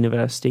he was at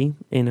university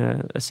in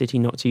a city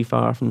not too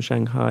far from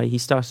Shanghai, he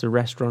started a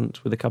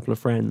restaurant with a couple of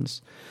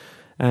friends.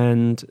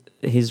 And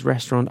his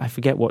restaurant, I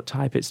forget what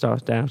type it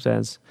started out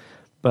as,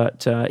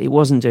 but it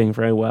wasn't doing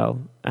very well.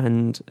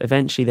 And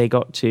eventually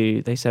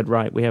they said,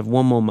 right, we have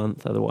one more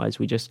month, otherwise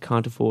we just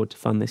can't afford to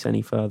fund this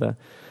any further.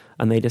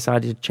 And they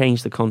decided to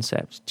change the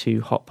concept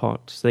to hot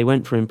pot. So they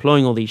went from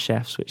employing all these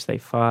chefs, which they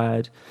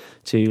fired,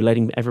 to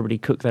letting everybody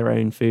cook their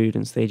own food.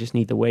 And so they just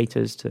need the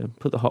waiters to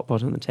put the hot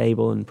pot on the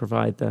table and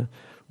provide the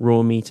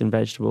raw meat and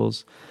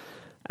vegetables.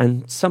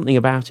 And something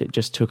about it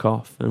just took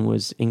off and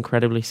was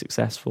incredibly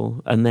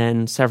successful. And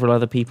then several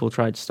other people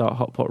tried to start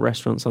hot pot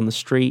restaurants on the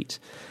street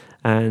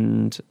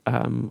and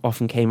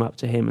often came up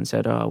to him and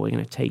said, oh, we're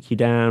going to take you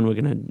down. We're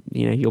going to,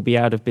 you'll be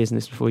out of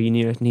business before you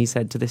knew it. And he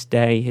said to this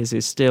day, his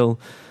is still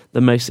the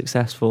most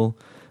successful,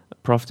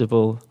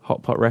 profitable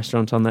hot pot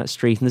restaurant on that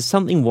street. And there's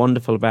something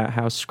wonderful about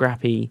how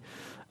scrappy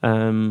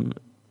that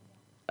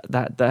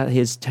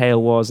his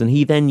tale was. And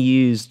he then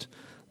used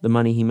the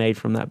money he made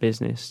from that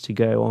business to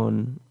go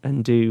on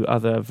and do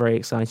other very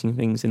exciting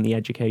things in the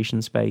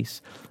education space.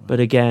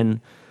 But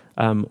again,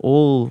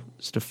 all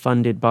sort of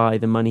funded by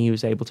the money he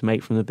was able to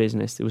make from the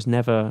business.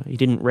 He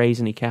didn't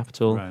raise any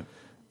capital. Right.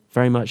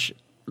 Very much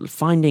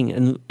finding,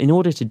 and in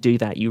order to do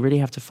that, you really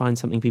have to find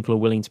something people are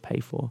willing to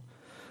pay for.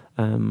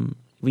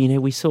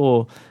 We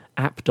saw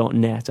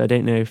App.net. I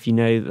don't know if you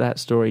know that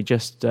story,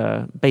 just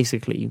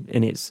basically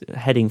in its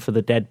heading for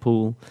the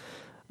Deadpool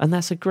And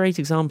that's a great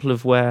example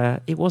of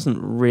where it wasn't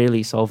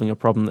really solving a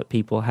problem that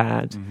people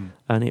had,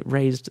 and it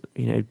raised,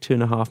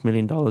 $2.5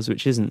 million,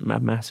 which isn't a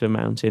massive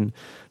amount in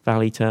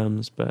Valley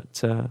terms,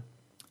 but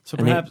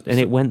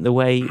it went the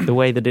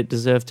way that it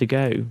deserved to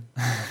go.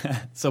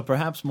 So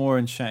perhaps more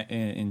in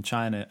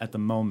China at the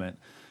moment.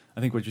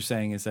 I think what you're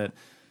saying is that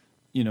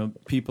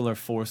people are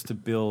forced to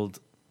build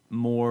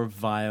more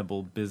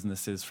viable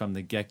businesses from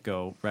the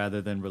get-go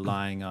rather than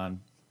relying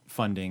on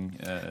funding.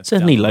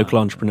 Certainly local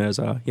entrepreneurs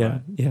are, yeah.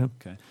 Right. Yeah.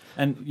 Okay.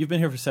 And you've been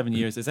here for 7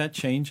 years. Is that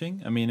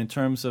changing? I mean, in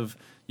terms of,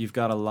 you've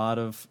got a lot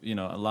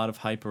of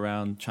hype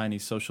around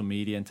Chinese social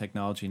media and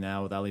technology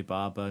now with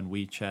Alibaba and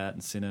WeChat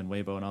and Sina and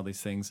Weibo and all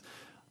these things.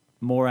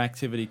 More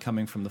activity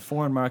coming from the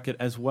foreign market,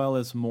 as well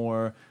as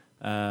more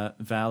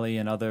Valley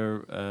and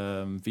other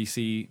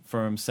VC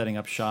firms setting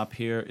up shop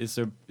here.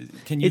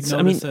 Can you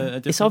notice a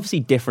difference? It's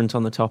obviously different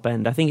on the top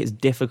end. I think it's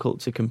difficult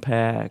to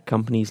compare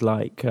companies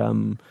like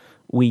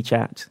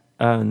WeChat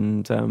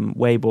and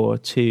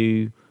Weibo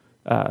to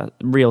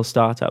real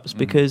startups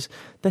because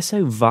they're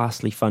so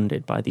vastly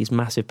funded by these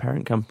massive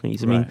parent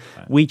companies. I mean,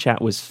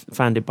 WeChat was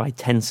founded by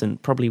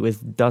Tencent, probably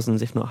with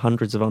dozens, if not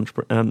hundreds of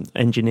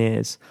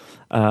engineers,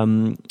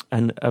 and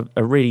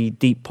a really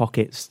deep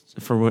pockets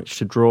from which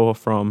to draw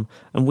from.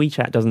 And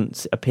WeChat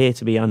doesn't appear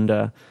to be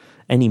under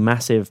any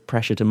massive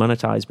pressure to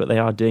monetize, but they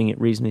are doing it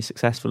reasonably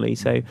successfully.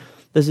 So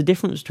there's a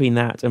difference between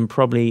that and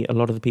probably a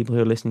lot of the people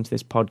who are listening to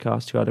this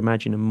podcast who I'd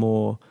imagine are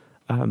more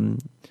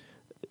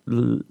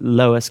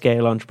lower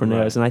scale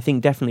entrepreneurs. And I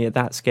think definitely at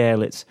that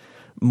scale it's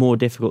more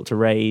difficult to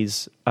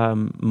raise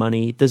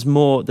money. There's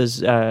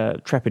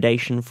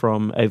trepidation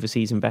from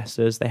overseas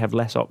investors. They have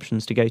less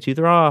options to go to.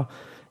 There are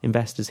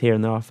investors here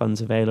and there are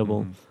funds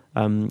available,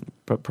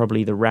 but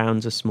probably the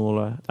rounds are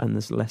smaller and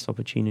there's less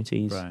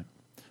opportunities. Right.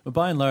 But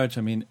by and large,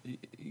 I mean,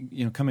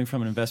 coming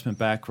from an investment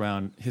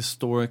background,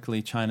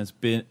 historically China's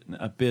been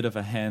a bit of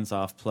a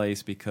hands-off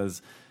place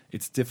because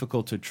it's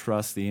difficult to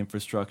trust the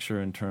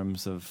infrastructure in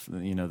terms of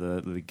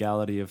the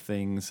legality of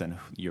things and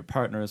your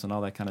partners and all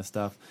that kind of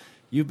stuff.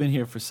 You've been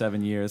here for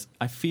 7 years.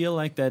 I feel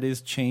like that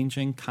is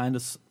changing, kind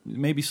of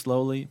maybe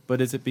slowly, but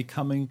is it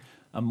becoming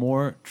a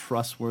more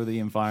trustworthy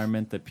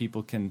environment that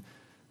people can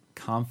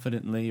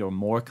confidently or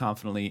more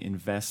confidently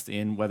invest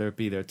in, whether it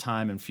be their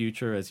time and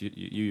future, as you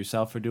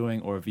yourself are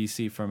doing, or a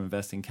VC firm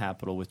investing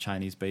capital with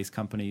Chinese-based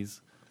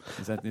companies?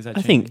 Is that changing?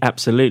 I think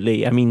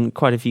absolutely. I mean,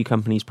 quite a few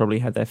companies probably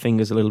had their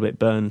fingers a little bit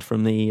burned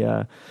from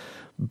the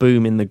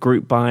boom in the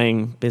group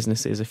buying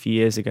businesses a few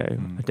years ago.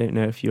 I don't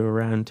know if you were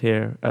around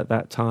here at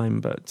that time,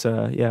 but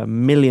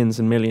millions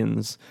and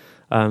millions.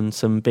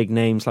 Some big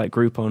names like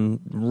Groupon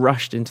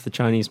rushed into the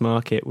Chinese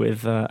market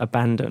with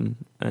abandon,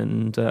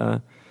 and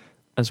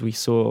as we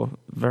saw,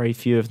 very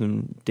few of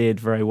them did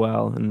very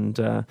well.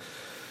 And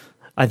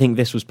I think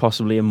this was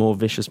possibly a more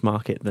vicious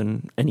market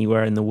than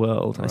anywhere in the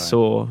world. Right. I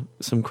saw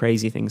some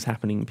crazy things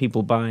happening.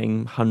 People buying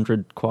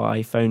 100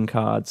 Kwai phone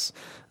cards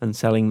and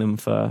selling them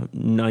for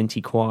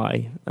 90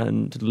 Kwai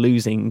and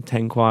losing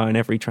 10 Kwai on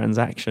every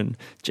transaction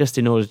just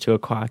in order to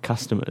acquire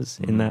customers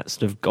in that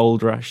sort of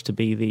gold rush to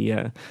be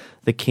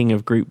the king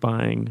of group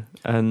buying.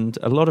 And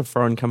a lot of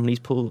foreign companies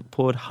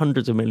poured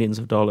hundreds of millions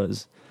of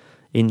dollars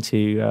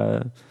into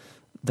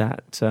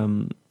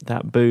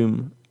that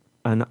boom.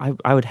 And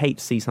I would hate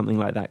to see something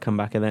like that come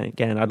back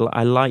again.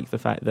 I like the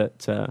fact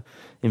that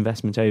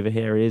investment over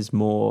here is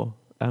more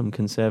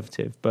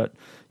conservative, but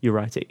you're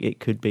right. It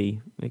could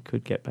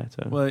get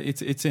better. Well,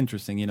 it's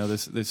interesting.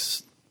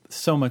 There's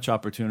so much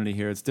opportunity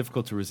here. It's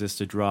difficult to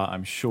resist a draw,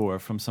 I'm sure,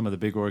 from some of the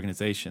big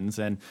organizations.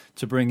 And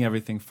to bring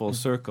everything full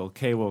circle,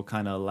 KWO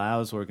kind of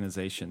allows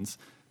organizations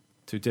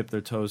to dip their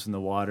toes in the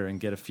water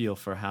and get a feel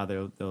for how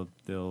they'll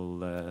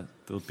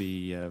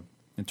be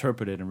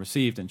interpreted and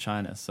received in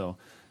China. So.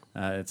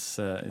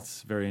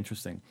 It's very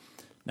interesting.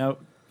 Now,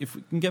 if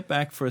we can get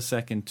back for a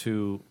second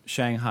to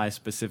Shanghai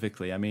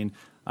specifically, I mean,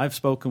 I've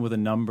spoken with a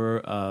number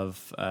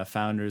of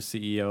founders,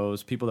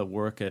 CEOs, people that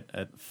work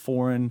at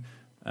foreign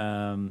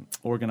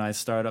organized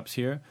startups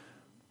here.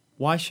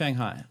 Why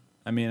Shanghai?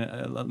 I mean,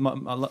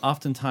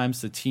 oftentimes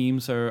the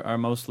teams are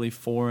mostly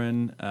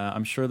foreign.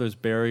 I'm sure there's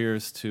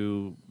barriers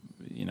to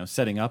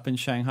setting up in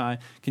Shanghai.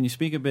 Can you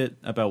speak a bit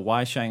about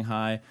why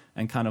Shanghai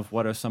and kind of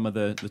what are some of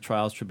the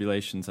trials,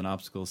 tribulations, and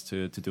obstacles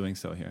to doing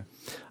so here?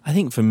 I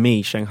think for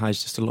me, Shanghai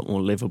is just a lot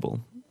more livable.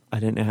 I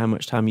don't know how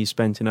much time you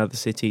spent in other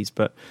cities,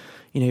 but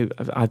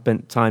I've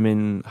spent time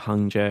in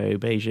Hangzhou,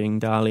 Beijing,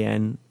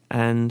 Dalian,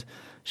 and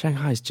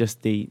Shanghai is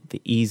just the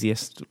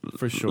easiest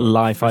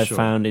life I've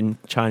found in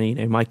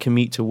China. My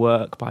commute to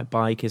work by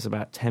bike is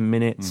about 10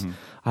 minutes.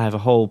 I have a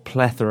whole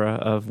plethora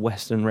of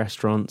Western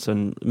restaurants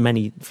and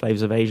many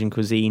flavors of Asian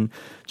cuisine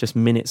just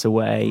minutes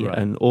away,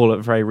 and all at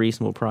very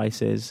reasonable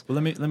prices. Well,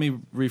 let me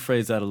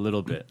rephrase that a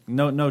little bit.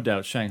 No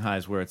doubt Shanghai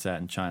is where it's at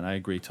in China. I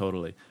agree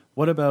totally.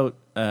 What about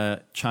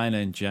China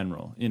in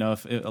general?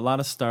 If a lot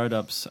of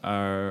startups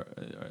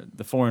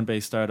the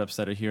foreign-based startups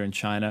that are here in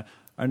China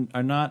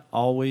are not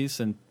always,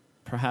 and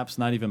perhaps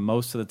not even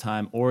most of the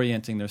time,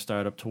 orienting their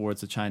startup towards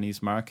the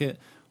Chinese market.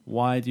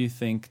 Why do you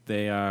think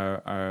they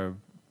are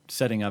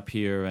setting up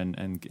here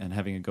and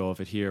having a go of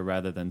it here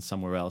rather than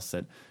somewhere else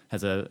that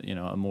has a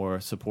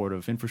more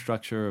supportive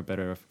infrastructure, a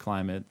better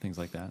climate, things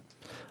like that?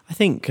 I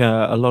think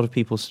a lot of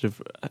people sort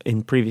of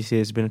in previous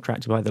years have been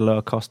attracted by the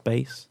lower cost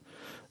base.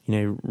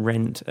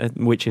 Rent,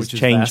 which is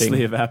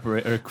changing,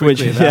 vastly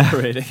quickly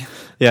evaporating.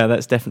 Yeah,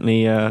 that's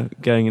definitely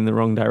going in the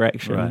wrong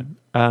direction.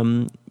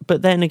 Right.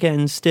 But then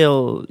again,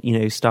 still,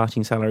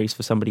 starting salaries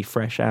for somebody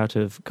fresh out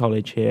of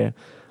college here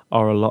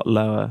are a lot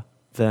lower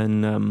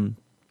than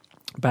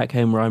back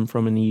home where I'm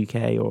from in the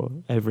UK or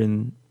over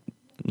in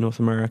North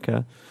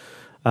America.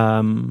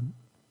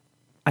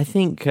 I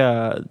think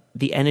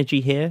the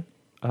energy here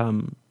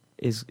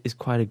is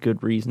quite a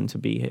good reason to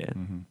be here.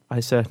 Mm-hmm. I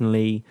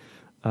certainly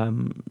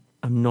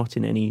I'm not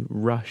in any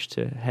rush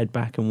to head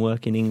back and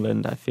work in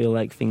England. I feel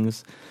like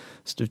things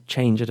sort of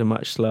change at a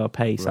much slower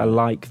pace. Right. I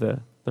like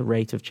the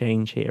rate of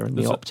change here and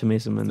the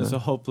optimism. There's a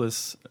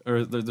hopefulness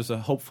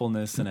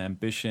and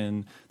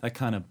ambition, that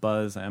kind of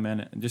buzz. I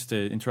mean, just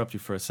to interrupt you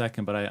for a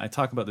second, but I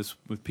talk about this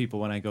with people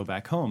when I go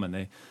back home, and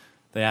they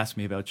ask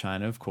me about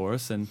China, of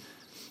course, and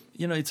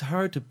it's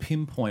hard to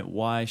pinpoint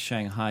why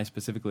Shanghai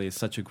specifically is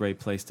such a great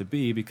place to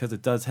be, because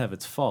it does have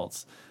its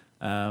faults.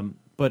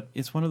 But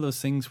it's one of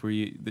those things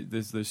where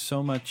there's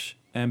so much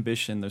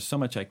ambition, there's so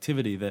much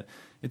activity that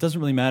it doesn't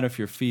really matter if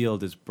your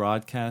field is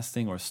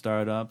broadcasting or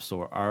startups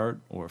or art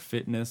or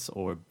fitness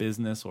or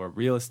business or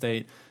real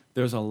estate.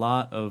 There's a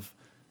lot of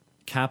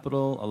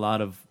capital, a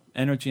lot of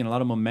energy, and a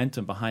lot of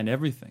momentum behind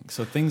everything.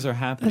 So things are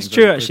happening. That's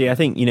true, actually. I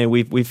think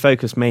we've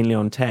focused mainly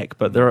on tech,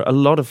 but there are a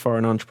lot of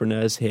foreign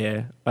entrepreneurs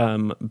here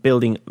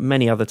building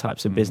many other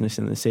types of business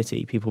in the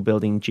city. People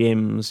building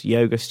gyms,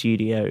 yoga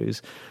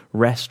studios,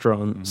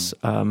 restaurants,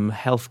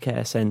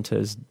 healthcare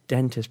centres,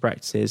 dentist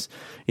practices.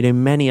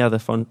 Many other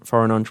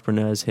foreign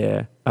entrepreneurs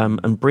here,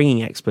 and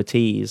bringing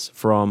expertise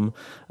from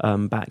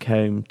back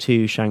home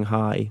to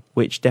Shanghai,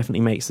 which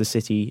definitely makes the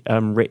city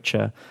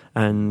richer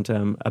and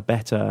a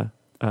better.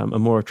 A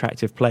more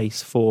attractive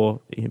place for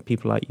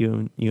people like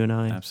you and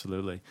I.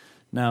 Absolutely.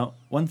 Now,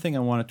 one thing I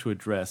wanted to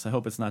address, I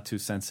hope it's not too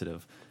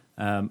sensitive.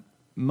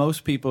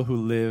 Most people who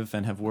live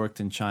and have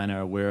worked in China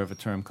are aware of a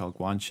term called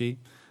guanxi.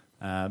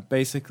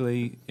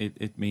 Basically,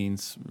 it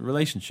means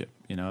relationship.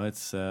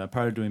 It's a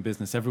part of doing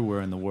business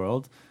everywhere in the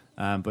world,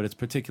 but it's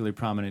particularly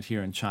prominent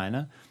here in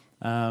China.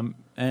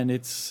 And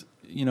it's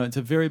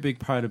a very big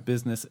part of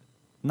business,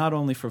 not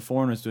only for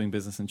foreigners doing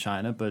business in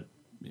China, but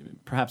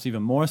perhaps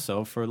even more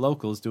so for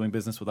locals doing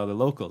business with other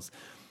locals.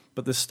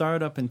 But the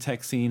startup and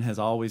tech scene has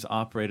always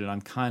operated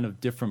on kind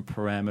of different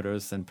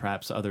parameters than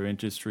perhaps other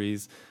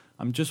industries.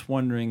 I'm just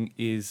wondering,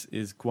 is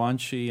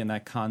guanxi and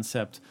that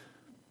concept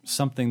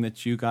something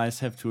that you guys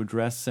have to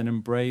address and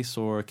embrace,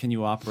 or can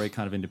you operate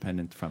kind of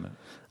independent from it?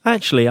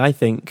 Actually, I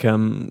think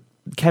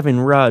Kevin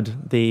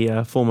Rudd,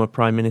 the former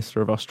Prime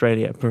Minister of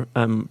Australia,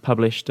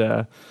 published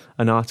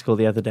an article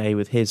the other day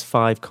with his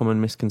 5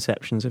 common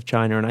misconceptions of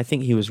China, and I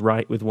think he was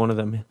right with one of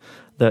them,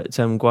 that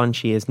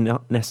guanxi is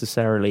not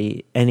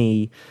necessarily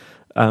any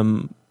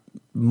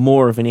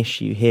more of an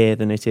issue here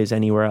than it is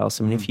anywhere else.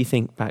 I mean, if you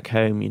think back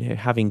home,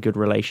 having good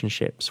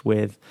relationships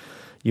with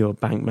your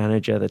bank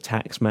manager, the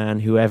tax man,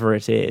 whoever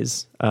it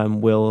is,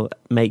 will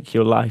make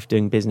your life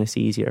doing business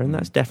easier, and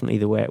that's definitely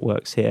the way it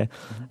works here.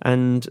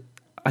 And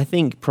I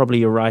think probably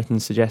you're right in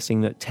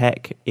suggesting that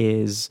tech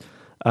is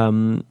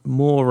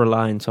more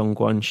reliant on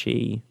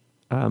guanxi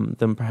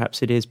than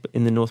perhaps it is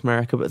in the North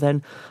America. But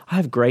then I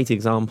have great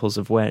examples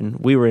of when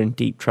we were in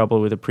deep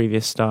trouble with a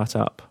previous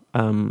startup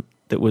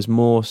that was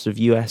more sort of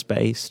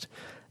US-based,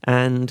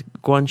 and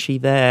guanxi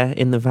there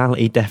in the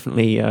valley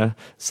definitely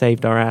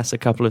saved our ass a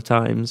couple of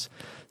times.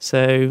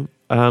 So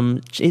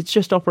it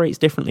just operates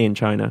differently in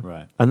China.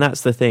 Right. And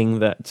that's the thing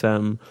that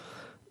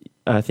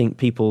I think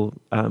people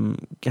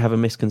have a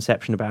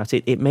misconception about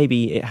it.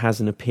 Maybe it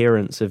has an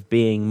appearance of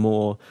being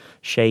more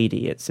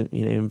shady. It's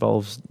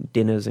involves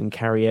dinners and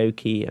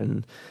karaoke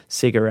and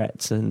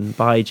cigarettes and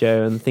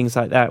baijiu and things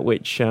like that,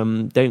 which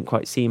don't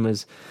quite seem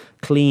as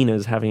clean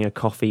as having a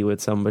coffee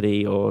with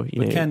somebody, or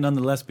but can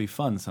nonetheless be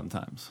fun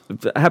sometimes.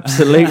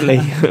 Absolutely,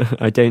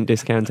 I don't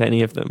discount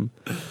any of them.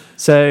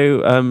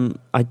 So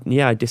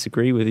I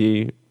disagree with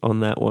you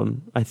on that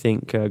one. I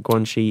think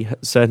guanxi,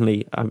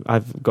 certainly,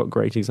 I've got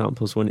great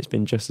examples when it's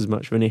been just as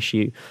much of an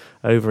issue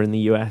over in the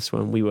US,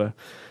 when we were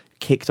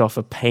kicked off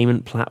a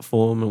payment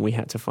platform and we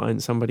had to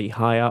find somebody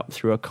high up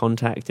through a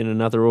contact in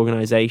another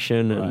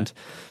organization and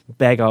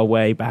beg our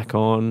way back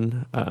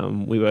on.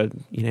 We were,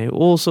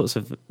 all sorts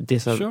of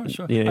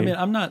Sure. I mean,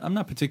 I'm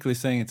not particularly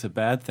saying it's a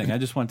bad thing. I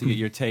just want to get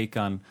your take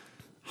on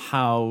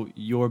how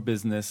your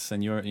business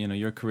and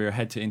your career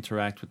had to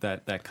interact with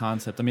that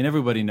concept. I mean,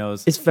 everybody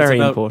knows it's very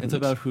important. It's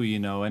about who you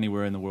know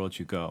anywhere in the world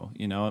you go.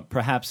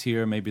 Perhaps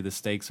here maybe the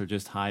stakes are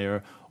just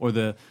higher, or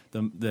the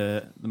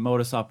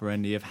modus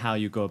operandi of how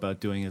you go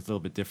about doing it is a little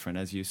bit different,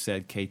 as you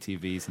said,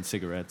 KTVs and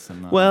cigarettes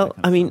and well,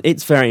 I mean,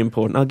 it's very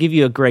important. I'll give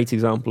you a great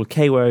example,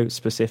 KWO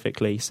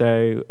specifically.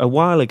 So a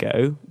while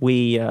ago,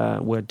 we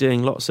were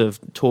doing lots of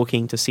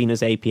talking to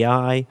Sina's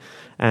API,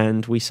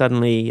 and we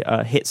suddenly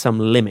hit some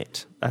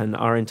limit and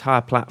our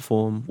entire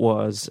platform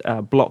was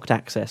blocked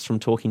access from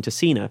talking to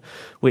Sina,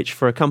 which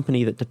for a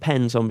company that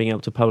depends on being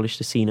able to publish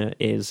to Sina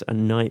is a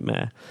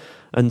nightmare.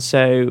 And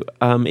so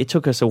it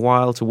took us a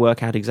while to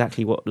work out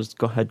exactly what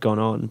had gone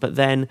on. But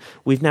then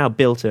we've now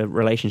built a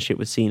relationship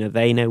with Sina.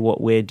 They know what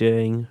we're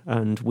doing,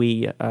 and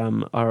we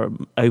are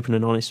open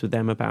and honest with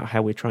them about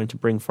how we're trying to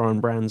bring foreign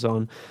brands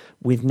on.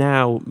 We've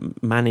now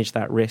managed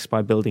that risk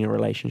by building a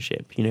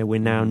relationship. You know,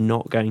 we're now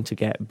not going to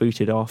get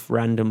booted off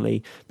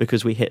randomly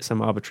because we hit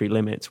some arbitrary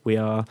limits. We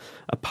are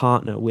a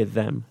partner with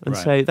them. And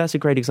so that's a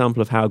great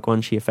example of how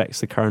Guanxi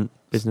affects the current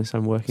business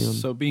I'm working on.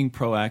 So being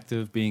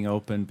proactive, being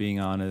open,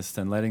 being honest,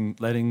 and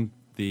letting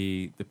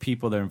the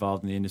people that are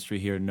involved in the industry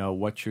here know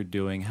what you're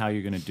doing, how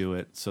you're going to do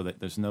it, so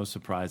that there's no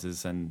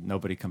surprises and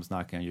nobody comes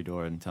knocking on your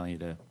door and telling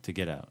you to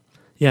get out.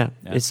 Yeah,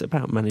 it's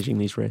about managing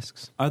these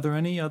risks. Are there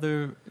any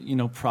other,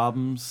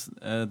 problems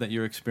that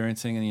you're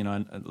experiencing?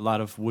 And, a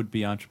lot of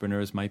would-be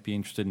entrepreneurs might be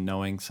interested in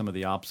knowing some of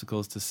the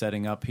obstacles to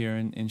setting up here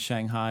in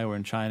Shanghai or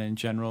in China in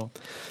general.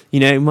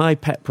 My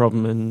pet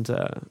problem, and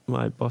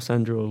my boss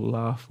Andrew will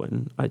laugh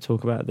when I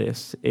talk about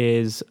this,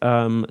 is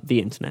the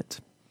internet.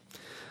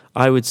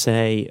 I would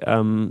say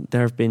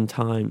there have been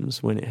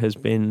times when it has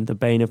been the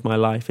bane of my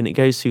life, and it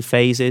goes through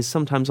phases.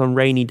 Sometimes on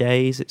rainy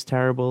days, it's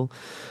terrible.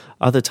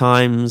 Other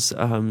times,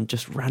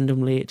 just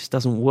randomly, it just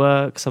doesn't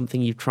work.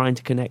 Something you're trying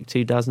to connect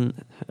to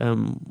doesn't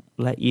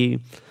let you.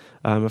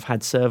 I've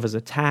had servers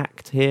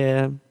attacked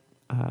here.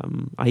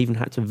 I even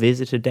had to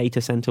visit a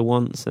data center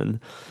once and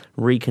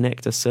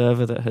reconnect a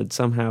server that had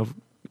somehow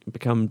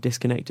become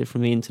disconnected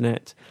from the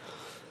internet.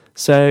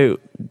 So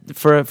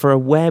for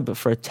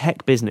a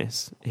tech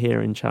business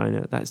here in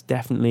China, that's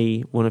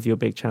definitely one of your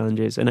big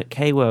challenges. And at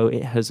Kwo,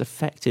 it has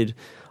affected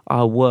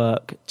our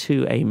work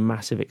to a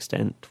massive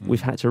extent.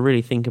 We've had to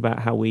really think about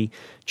how we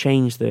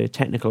change the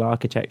technical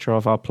architecture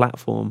of our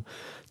platform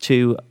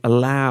to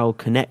allow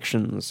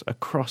connections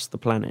across the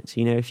planet.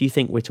 If you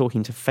think we're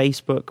talking to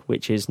Facebook,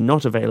 which is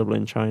not available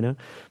in China,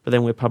 but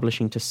then we're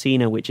publishing to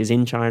Sina, which is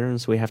in China,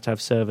 and so we have to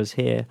have servers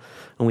here,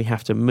 and we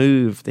have to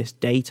move this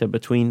data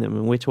between them,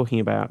 and we're talking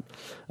about,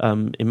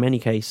 in many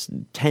cases,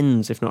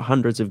 tens, if not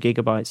hundreds of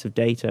gigabytes of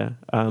data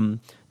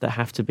that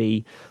have to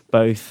be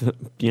both,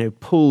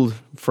 pulled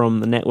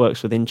from the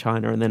networks within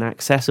China and then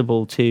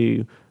accessible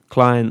to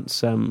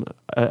clients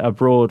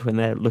abroad when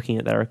they're looking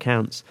at their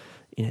accounts.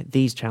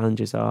 These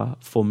challenges are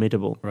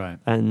formidable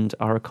and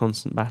are a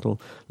constant battle.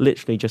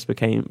 Literally just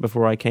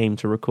before I came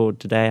to record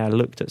today, I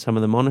looked at some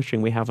of the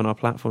monitoring we have on our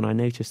platform. I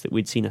noticed that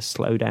we'd seen a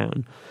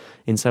slowdown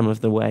in some of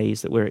the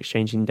ways that we're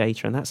exchanging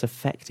data, and that's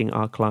affecting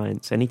our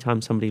clients.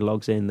 Anytime somebody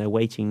logs in, they're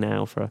waiting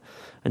now for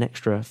an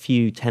extra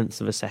few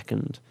tenths of a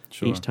second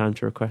each time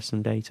to request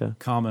some data.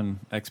 Common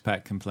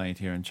expat complaint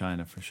here in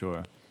China for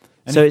sure.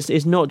 And so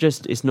it's not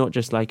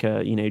just like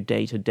a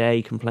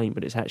day-to-day complaint,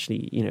 but it's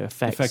actually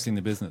affecting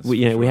the business.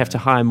 We have to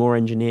hire more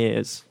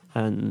engineers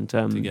and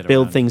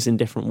build things in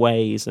different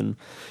ways, and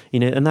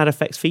and that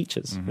affects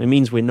features. It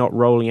means we're not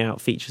rolling out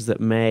features that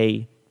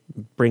may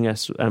bring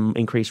us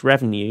increased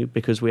revenue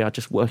because we are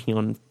just working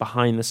on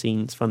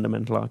behind-the-scenes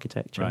fundamental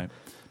architecture. Right.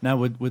 Now,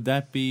 would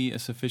that be a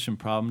sufficient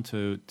problem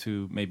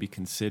to maybe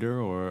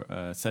consider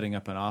or setting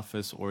up an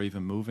office or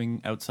even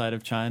moving outside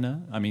of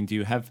China? I mean, do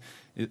you have,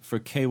 for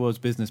Kwo's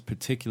business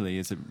particularly,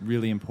 is it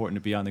really important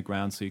to be on the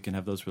ground so you can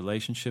have those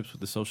relationships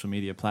with the social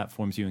media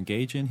platforms you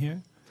engage in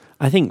here?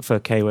 I think for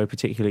Kwo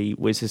particularly,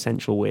 it's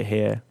essential we're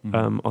here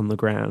on the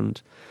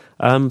ground.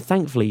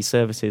 Thankfully,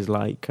 services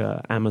like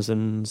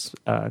Amazon's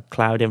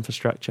cloud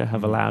infrastructure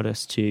have allowed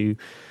us to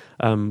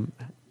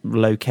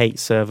locate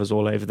servers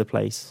all over the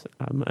place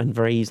and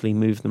very easily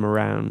move them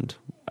around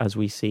as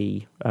we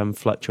see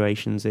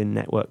fluctuations in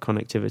network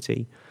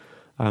connectivity.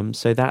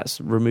 So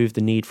that's removed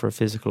the need for a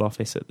physical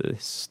office at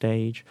this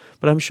stage.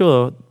 But I'm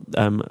sure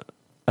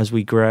as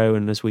we grow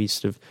and as we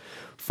sort of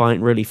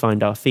really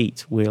find our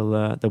feet,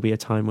 there'll be a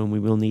time when we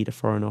will need a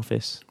foreign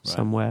office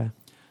somewhere.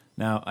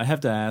 Now, I have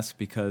to ask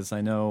because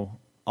I know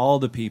all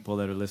the people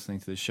that are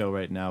listening to the show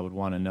right now would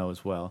want to know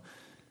as well.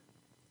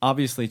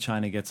 Obviously,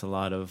 China gets a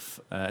lot of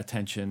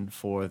attention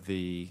for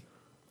the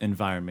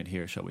environment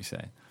here, shall we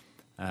say.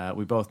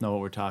 We both know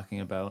what we're talking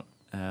about.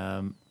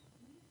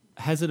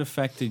 Has it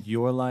affected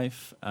your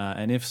life?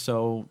 And if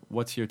so,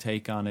 what's your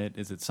take on it?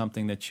 Is it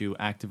something that you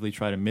actively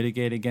try to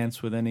mitigate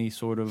against with any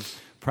sort of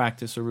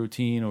practice or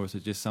routine, or is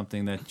it just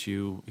something that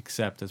you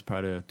accept as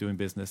part of doing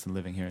business and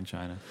living here in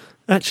China?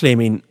 Actually, I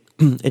mean,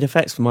 it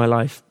affects my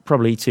life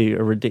probably to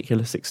a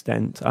ridiculous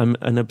extent. I'm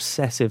an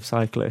obsessive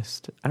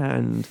cyclist,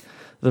 and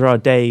there are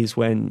days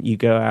when you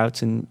go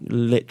out and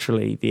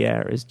literally the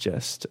air is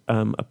just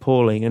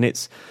appalling, and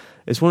it's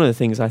one of the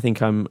things I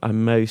think I'm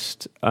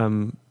most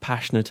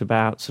passionate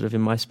about sort of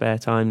in my spare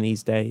time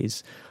these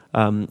days,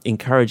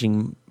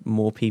 encouraging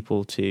more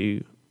people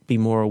to be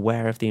more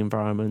aware of the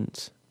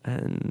environment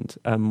and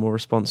more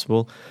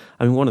responsible.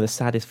 I mean, one of the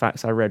saddest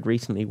facts I read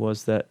recently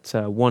was that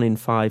 1 in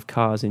 5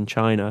 cars in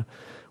China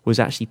was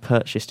actually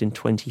purchased in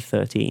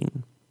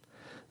 2013.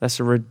 That's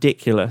a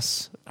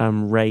ridiculous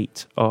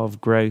rate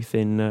of growth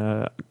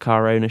in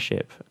car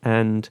ownership,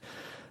 and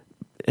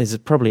is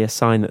probably a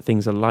sign that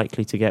things are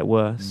likely to get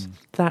worse.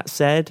 That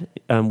said,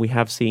 we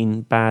have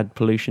seen bad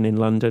pollution in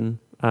London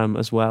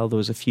as well. There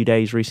was a few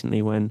days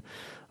recently when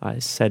I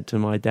said to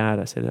my dad,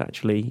 I said,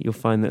 actually, you'll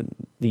find that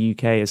the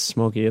UK is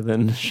smoggier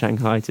than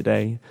Shanghai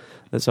today.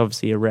 That's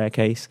obviously a rare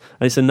case.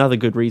 And it's another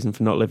good reason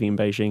for not living in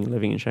Beijing,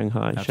 living in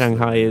Shanghai. Absolutely.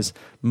 Shanghai is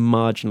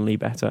marginally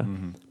better.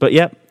 But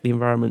the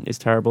environment is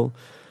terrible.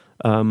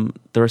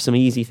 There are some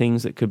easy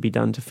things that could be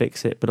done to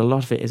fix it, but a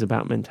lot of it is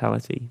about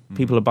mentality.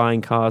 People are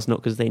buying cars not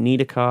because they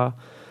need a car,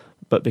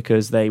 but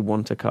because they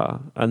want a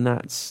car, and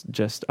that's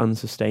just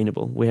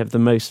unsustainable. We have the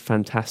most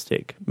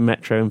fantastic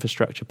metro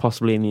infrastructure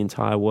possibly in the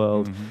entire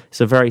world.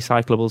 It's a very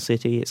cyclable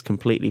city. It's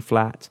completely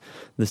flat.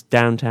 This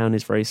downtown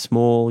is very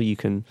small. You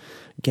can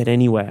get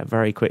anywhere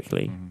very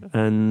quickly,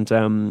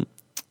 and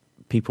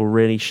people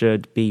really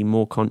should be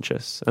more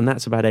conscious, and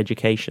that's about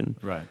education.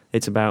 Right.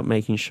 It's about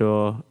making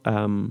sure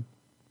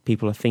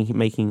people are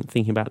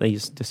thinking about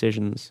these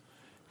decisions.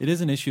 It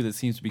is an issue that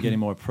seems to be getting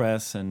more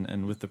press,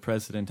 and with the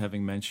president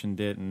having mentioned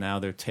it, and now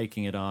they're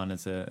taking it on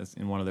as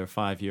in one of their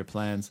 5-year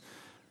plans.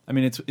 I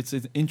mean, it's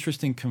an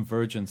interesting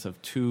convergence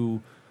of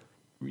two,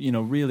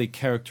 really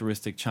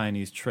characteristic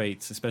Chinese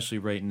traits, especially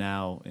right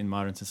now in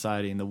modern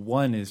society. And the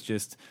one is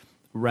just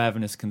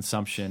ravenous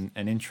consumption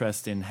and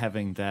interest in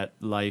having that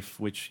life,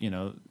 which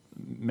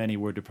many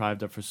were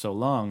deprived of for so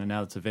long, and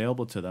now it's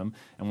available to them,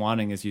 and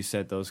wanting, as you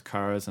said, those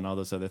cars and all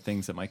those other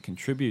things that might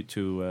contribute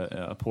to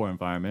a poor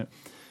environment.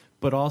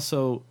 But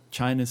also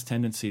China's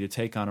tendency to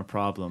take on a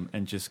problem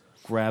and just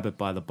grab it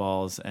by the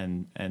balls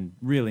and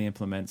really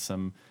implement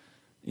some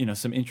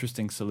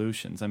interesting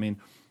solutions. I mean,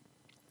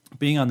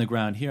 being on the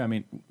ground here,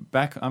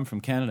 I'm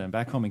from Canada, and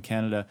back home in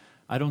Canada,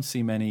 I don't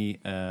see many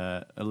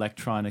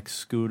electronic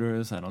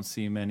scooters. I don't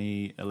see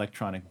many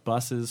electronic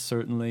buses,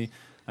 certainly.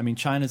 I mean,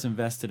 China's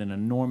invested an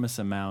enormous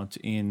amount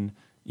in,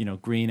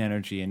 green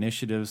energy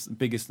initiatives, the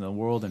biggest in the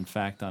world, in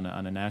fact, on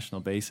a national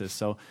basis.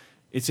 So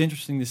it's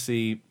interesting to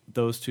see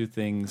those two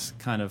things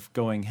kind of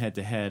going head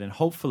to head, and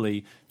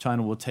hopefully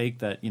China will take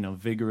that,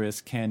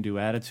 vigorous can-do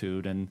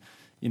attitude, and,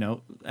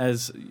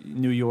 as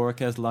New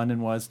York, as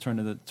London was turn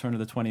of the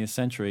 20th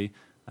century,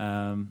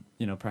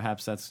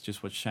 perhaps that's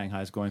just what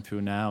Shanghai is going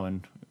through now,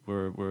 and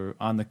we're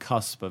on the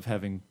cusp of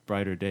having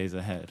brighter days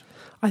ahead.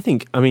 I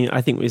think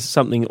it's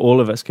something all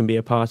of us can be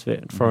a part of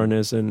it,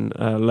 foreigners and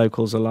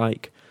locals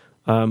alike.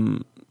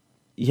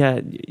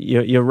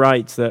 You're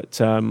right that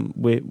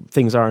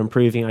things are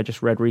improving. I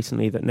just read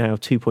recently that now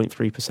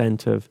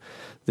 2.3% of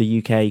the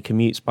UK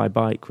commutes by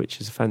bike, which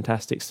is a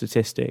fantastic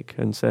statistic,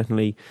 and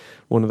certainly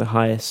one of the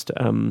highest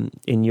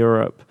in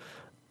Europe.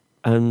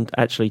 And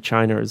actually,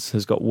 China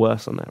has got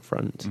worse on that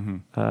front.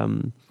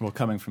 Well,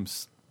 coming from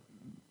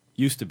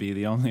used to be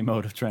the only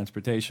mode of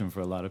transportation for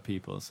a lot of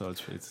people, so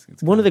it's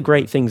one of the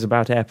great things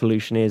about air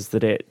pollution is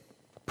that it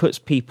puts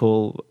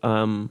people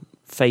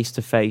face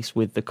to face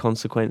with the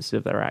consequences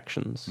of their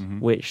actions,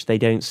 which they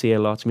don't see a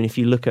lot. I mean, if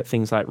you look at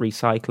things like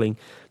recycling,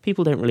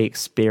 people don't really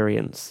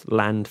experience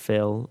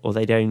landfill, or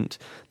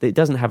it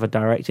doesn't have a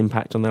direct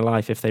impact on their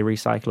life if they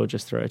recycle or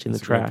just throw it in the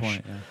trash.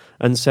 Point, yeah.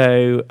 And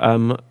so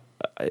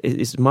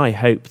it's my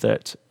hope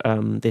that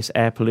this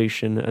air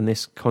pollution and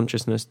this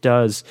consciousness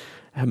does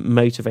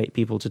motivate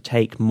people to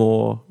take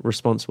more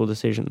responsible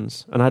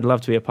decisions. And I'd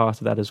love to be a part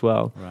of that as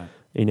well. Right.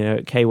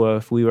 At KWO,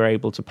 if we were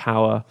able to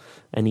power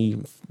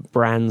any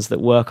brands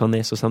that work on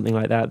this or something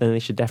like that, then they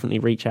should definitely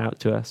reach out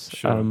to us.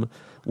 Sure.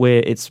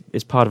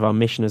 It's part of our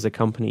mission as a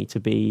company to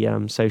be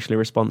socially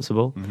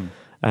responsible,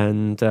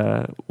 and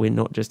we're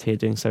not just here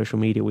doing social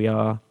media. We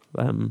are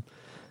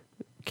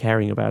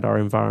caring about our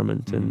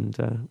environment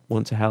and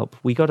want to help.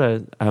 We got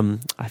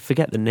I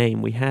forget the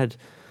name. We had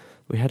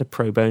a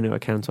pro bono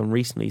account on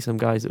recently. Some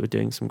guys that were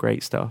doing some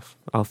great stuff.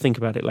 I'll think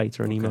about it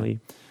later and email you.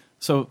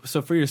 So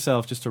for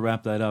yourself, just to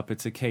wrap that up,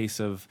 it's a case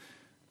of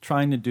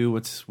trying to do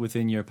what's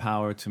within your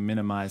power to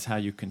minimize how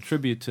you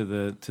contribute to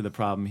the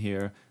problem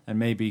here, and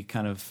maybe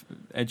kind of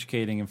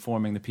educating,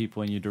 informing the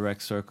people in your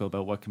direct circle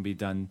about what can be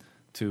done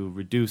to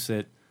reduce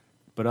it.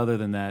 But other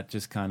than that,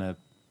 just kind of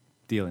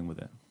dealing with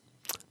it.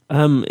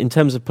 In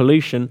terms of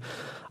pollution,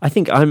 I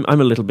think I'm a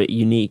little bit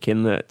unique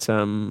in that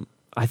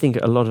I think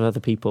a lot of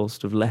other people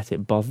sort of let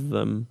it bother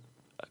them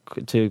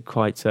to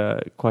quite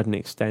an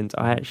extent.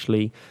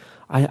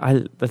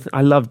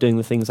 I love doing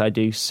the things I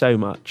do so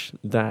much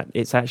that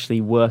it's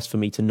actually worse for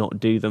me to not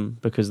do them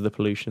because of the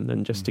pollution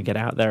than just to get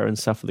out there and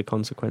suffer the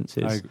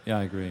consequences.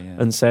 I agree. Yeah.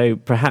 And so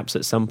perhaps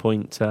at some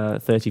point,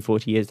 30,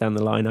 40 years down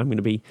the line, I'm going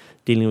to be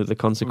dealing with the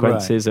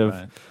consequences of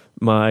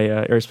my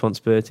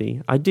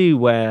irresponsibility. I do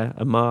wear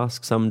a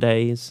mask some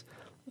days,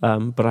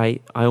 but I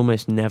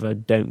almost never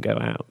don't go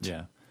out.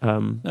 Yeah.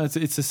 No,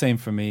 it's the same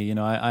for me.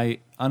 I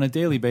on a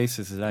daily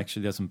basis, it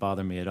actually doesn't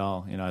bother me at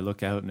all. I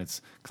look out and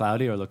it's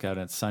cloudy, or look out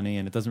and it's sunny,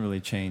 and it doesn't really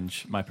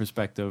change my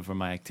perspective or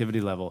my activity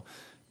level.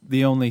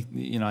 The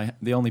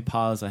only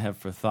pause I have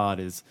for thought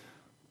is,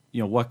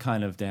 what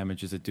kind of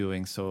damage is it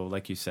doing? So,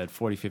 like you said,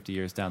 40, 50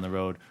 years down the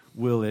road,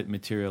 will it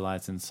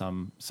materialize in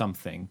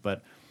something?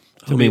 But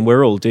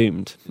we're all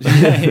doomed.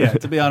 Yeah.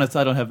 To be honest,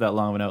 I don't have that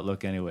long of an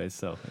outlook anyway,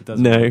 so it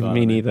doesn't. No, really bother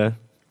me neither.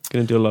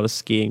 Going to do a lot of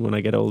skiing when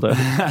I get older.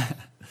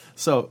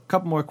 So, a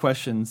couple more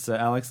questions,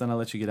 Alex, then I'll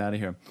let you get out of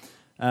here.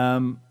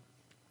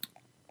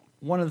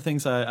 One of the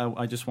things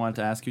I just wanted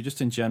to ask you,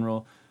 just in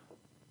general,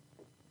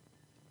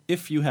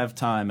 if you have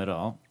time at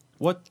all,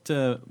 what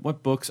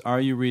books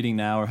are you reading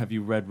now, or have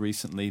you read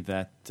recently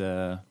that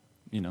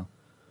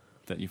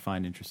that you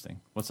find interesting?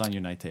 What's on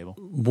your night table?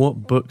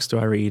 What books do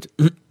I read?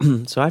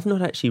 So I've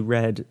not actually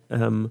read...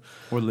 or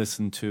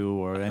listened to,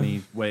 or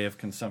any way of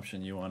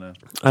consumption you want to...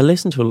 I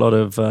listen to a lot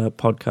of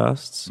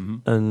podcasts,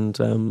 Mhm.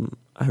 and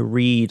I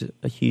read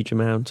a huge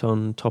amount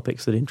on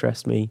topics that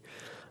interest me,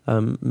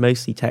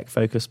 mostly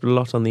tech-focused, but a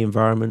lot on the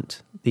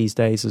environment these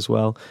days as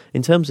well.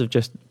 In terms of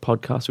just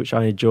podcasts, which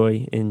I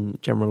enjoy in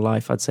general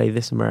life, I'd say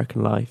This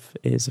American Life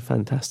is a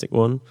fantastic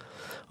one.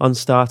 On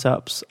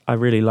startups, I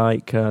really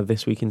like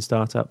This Week in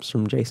Startups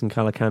from Jason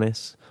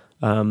Calacanis.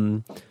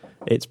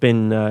 It's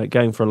been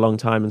going for a long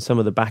time, and some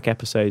of the back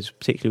episodes,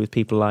 particularly with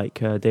people like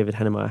David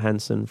Hennemeyer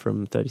Hansen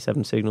from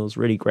 37 Signals,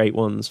 really great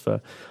ones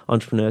for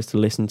entrepreneurs to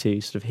listen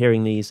to, sort of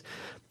hearing these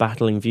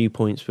battling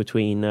viewpoints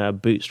between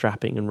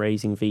bootstrapping and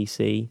raising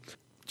VC.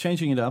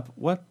 Changing it up,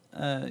 what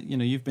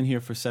you've been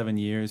here for 7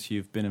 years,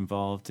 you've been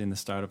involved in the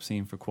startup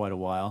scene for quite a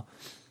while.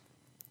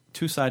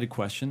 Two-sided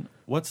question.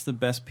 What's the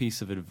best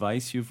piece of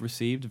advice you've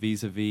received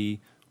vis-a-vis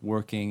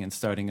working and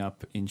starting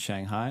up in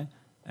Shanghai?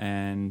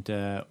 And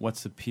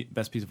what's the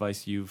best piece of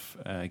advice you've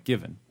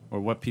given? Or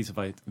what piece of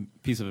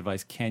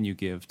advice can you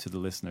give to the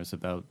listeners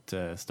about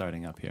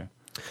starting up here?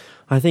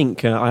 I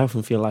think I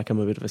often feel like I'm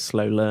a bit of a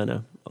slow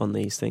learner on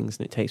these things,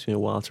 and it takes me a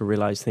while to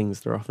realize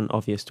things that are often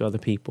obvious to other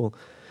people.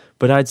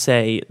 But I'd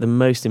say the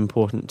most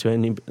important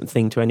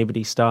thing to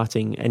anybody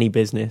starting any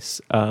business,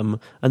 and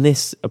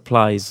this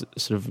applies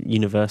sort of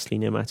universally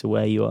no matter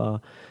where you are,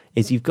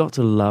 is you've got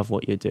to love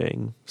what you're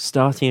doing.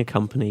 Starting a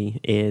company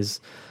is,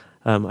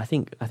 I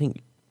think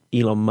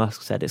Elon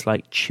Musk said, it's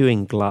like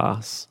chewing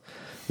glass.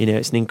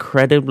 It's an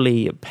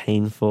incredibly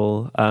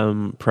painful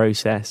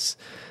process.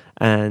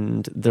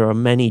 And there are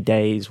many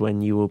days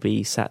when you will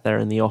be sat there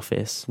in the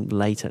office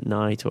late at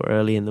night or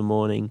early in the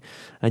morning,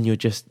 and you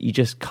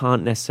just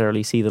can't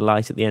necessarily see the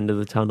light at the end of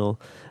the tunnel.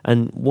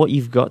 And what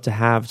you've got to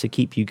have to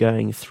keep you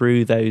going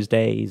through those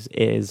days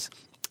is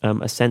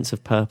a sense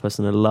of purpose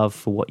and a love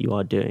for what you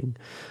are doing.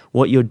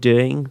 What you're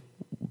doing,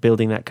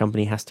 building that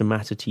company, has to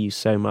matter to you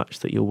so much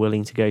that you're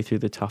willing to go through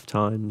the tough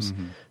times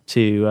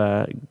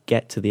to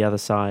get to the other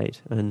side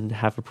and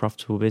have a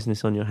profitable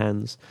business on your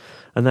hands.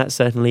 And that's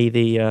certainly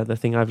the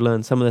thing I've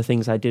learned. Some of the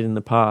things I did in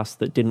the past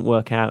that didn't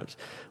work out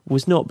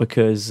was not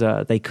because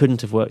they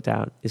couldn't have worked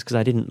out. It's because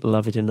I didn't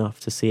love it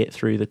enough to see it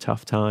through the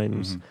tough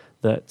times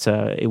that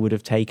it would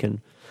have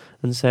taken.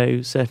 And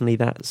so certainly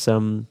that's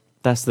one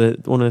of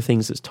the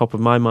things that's top of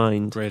my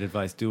mind. Great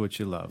advice. Do what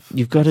you love.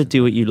 You've got to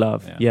do what you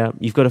love. Yeah.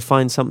 You've got to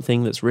find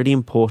something that's really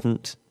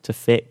important to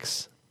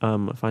fix,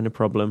 find a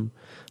problem,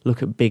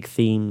 look at big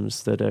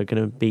themes that are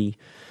going to be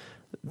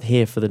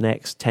here for the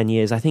next 10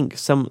 years. I think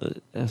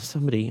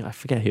somebody, I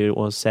forget who it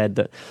was, said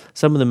that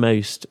some of the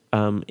most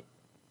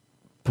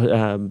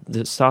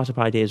the startup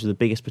ideas with the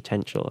biggest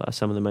potential are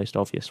some of the most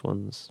obvious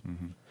ones.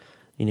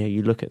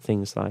 You look at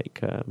things like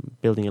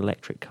building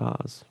electric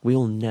cars. We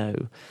all know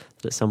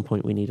that at some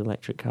point we need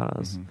electric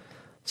cars.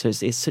 So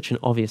it's such an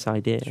obvious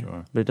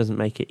idea, but it doesn't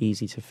make it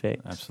easy to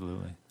fix.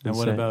 Absolutely. And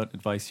what about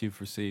advice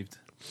you've received?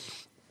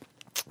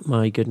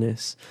 My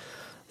goodness.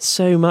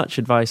 So much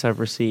advice I've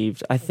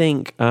received. I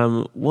think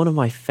one of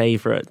my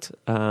favorite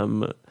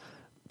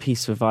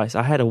piece of advice,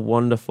 I had a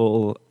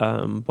wonderful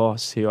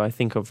boss who I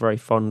think of very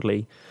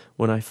fondly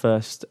when I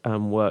first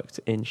worked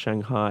in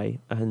Shanghai,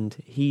 and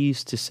he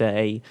used to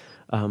say,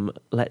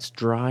 let's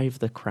drive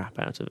the crap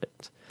out of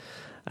it.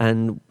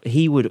 And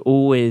he would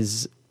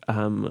always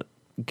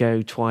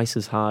go twice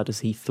as hard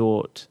as he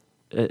thought,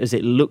 as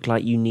it looked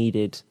like you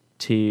needed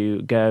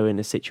to go in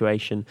a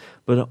situation,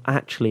 but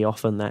actually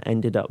often that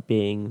ended up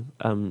being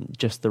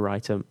just the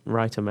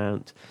right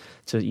amount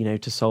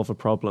to solve a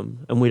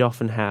problem. And we'd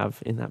often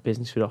have in that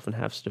business, sort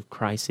of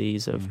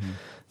crises of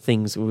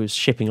things. We were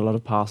shipping a lot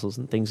of parcels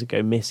and things would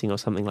go missing or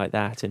something like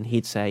that, and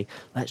he'd say,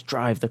 let's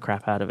drive the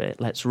crap out of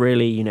it. Let's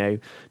really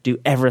do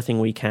everything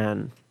we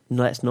can.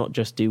 Let's not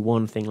just do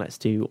one thing, let's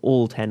do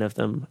all 10 of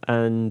them.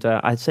 And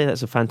I'd say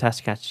that's a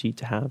fantastic attitude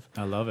to have.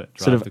 I love it.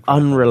 Sort of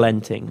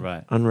unrelenting.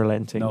 Right.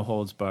 Unrelenting. No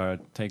holds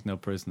barred, take no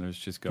prisoners,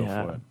 just go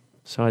for it.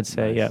 So I'd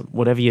say,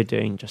 whatever you're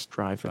doing, just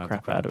drive the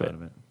crap out of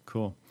it.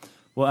 Cool.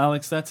 Well,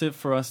 Alex, that's it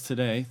for us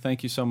today.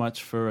 Thank you so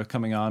much for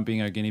coming on,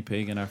 being our guinea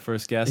pig and our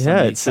first guest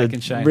on the Tech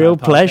in Shanghai real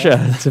podcast.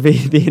 Pleasure to be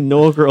the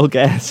inaugural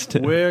guest.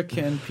 Where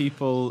can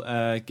people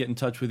get in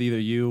touch with either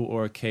you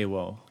or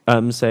KWO?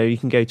 So you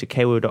can go to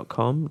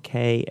kawo.com,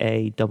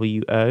 KAWO.com,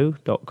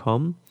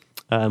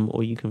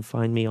 or you can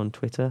find me on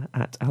Twitter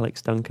at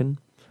Alex Duncan,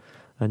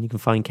 and you can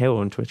find KWO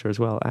on Twitter as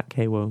well, at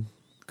KWO.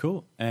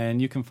 Cool.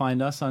 And you can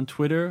find us on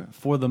Twitter.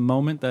 For the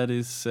moment, that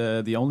is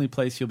the only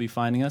place you'll be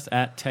finding us,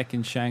 at Tech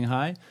in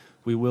Shanghai.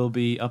 We will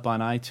be up on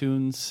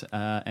iTunes,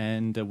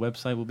 and a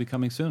website will be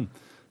coming soon.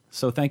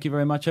 So thank you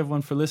very much,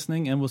 everyone, for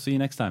listening, and we'll see you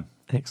next time.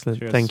 Excellent.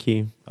 Cheers. Thank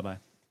you. Bye-bye.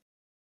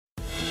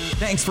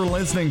 Thanks for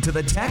listening to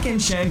the Tech in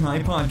Shanghai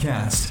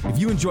podcast. If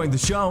you enjoyed the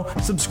show,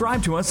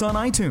 subscribe to us on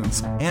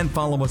iTunes and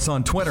follow us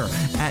on Twitter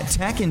at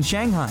Tech in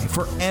Shanghai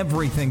for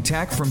everything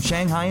tech from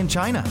Shanghai and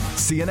China.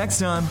 See you next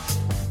time.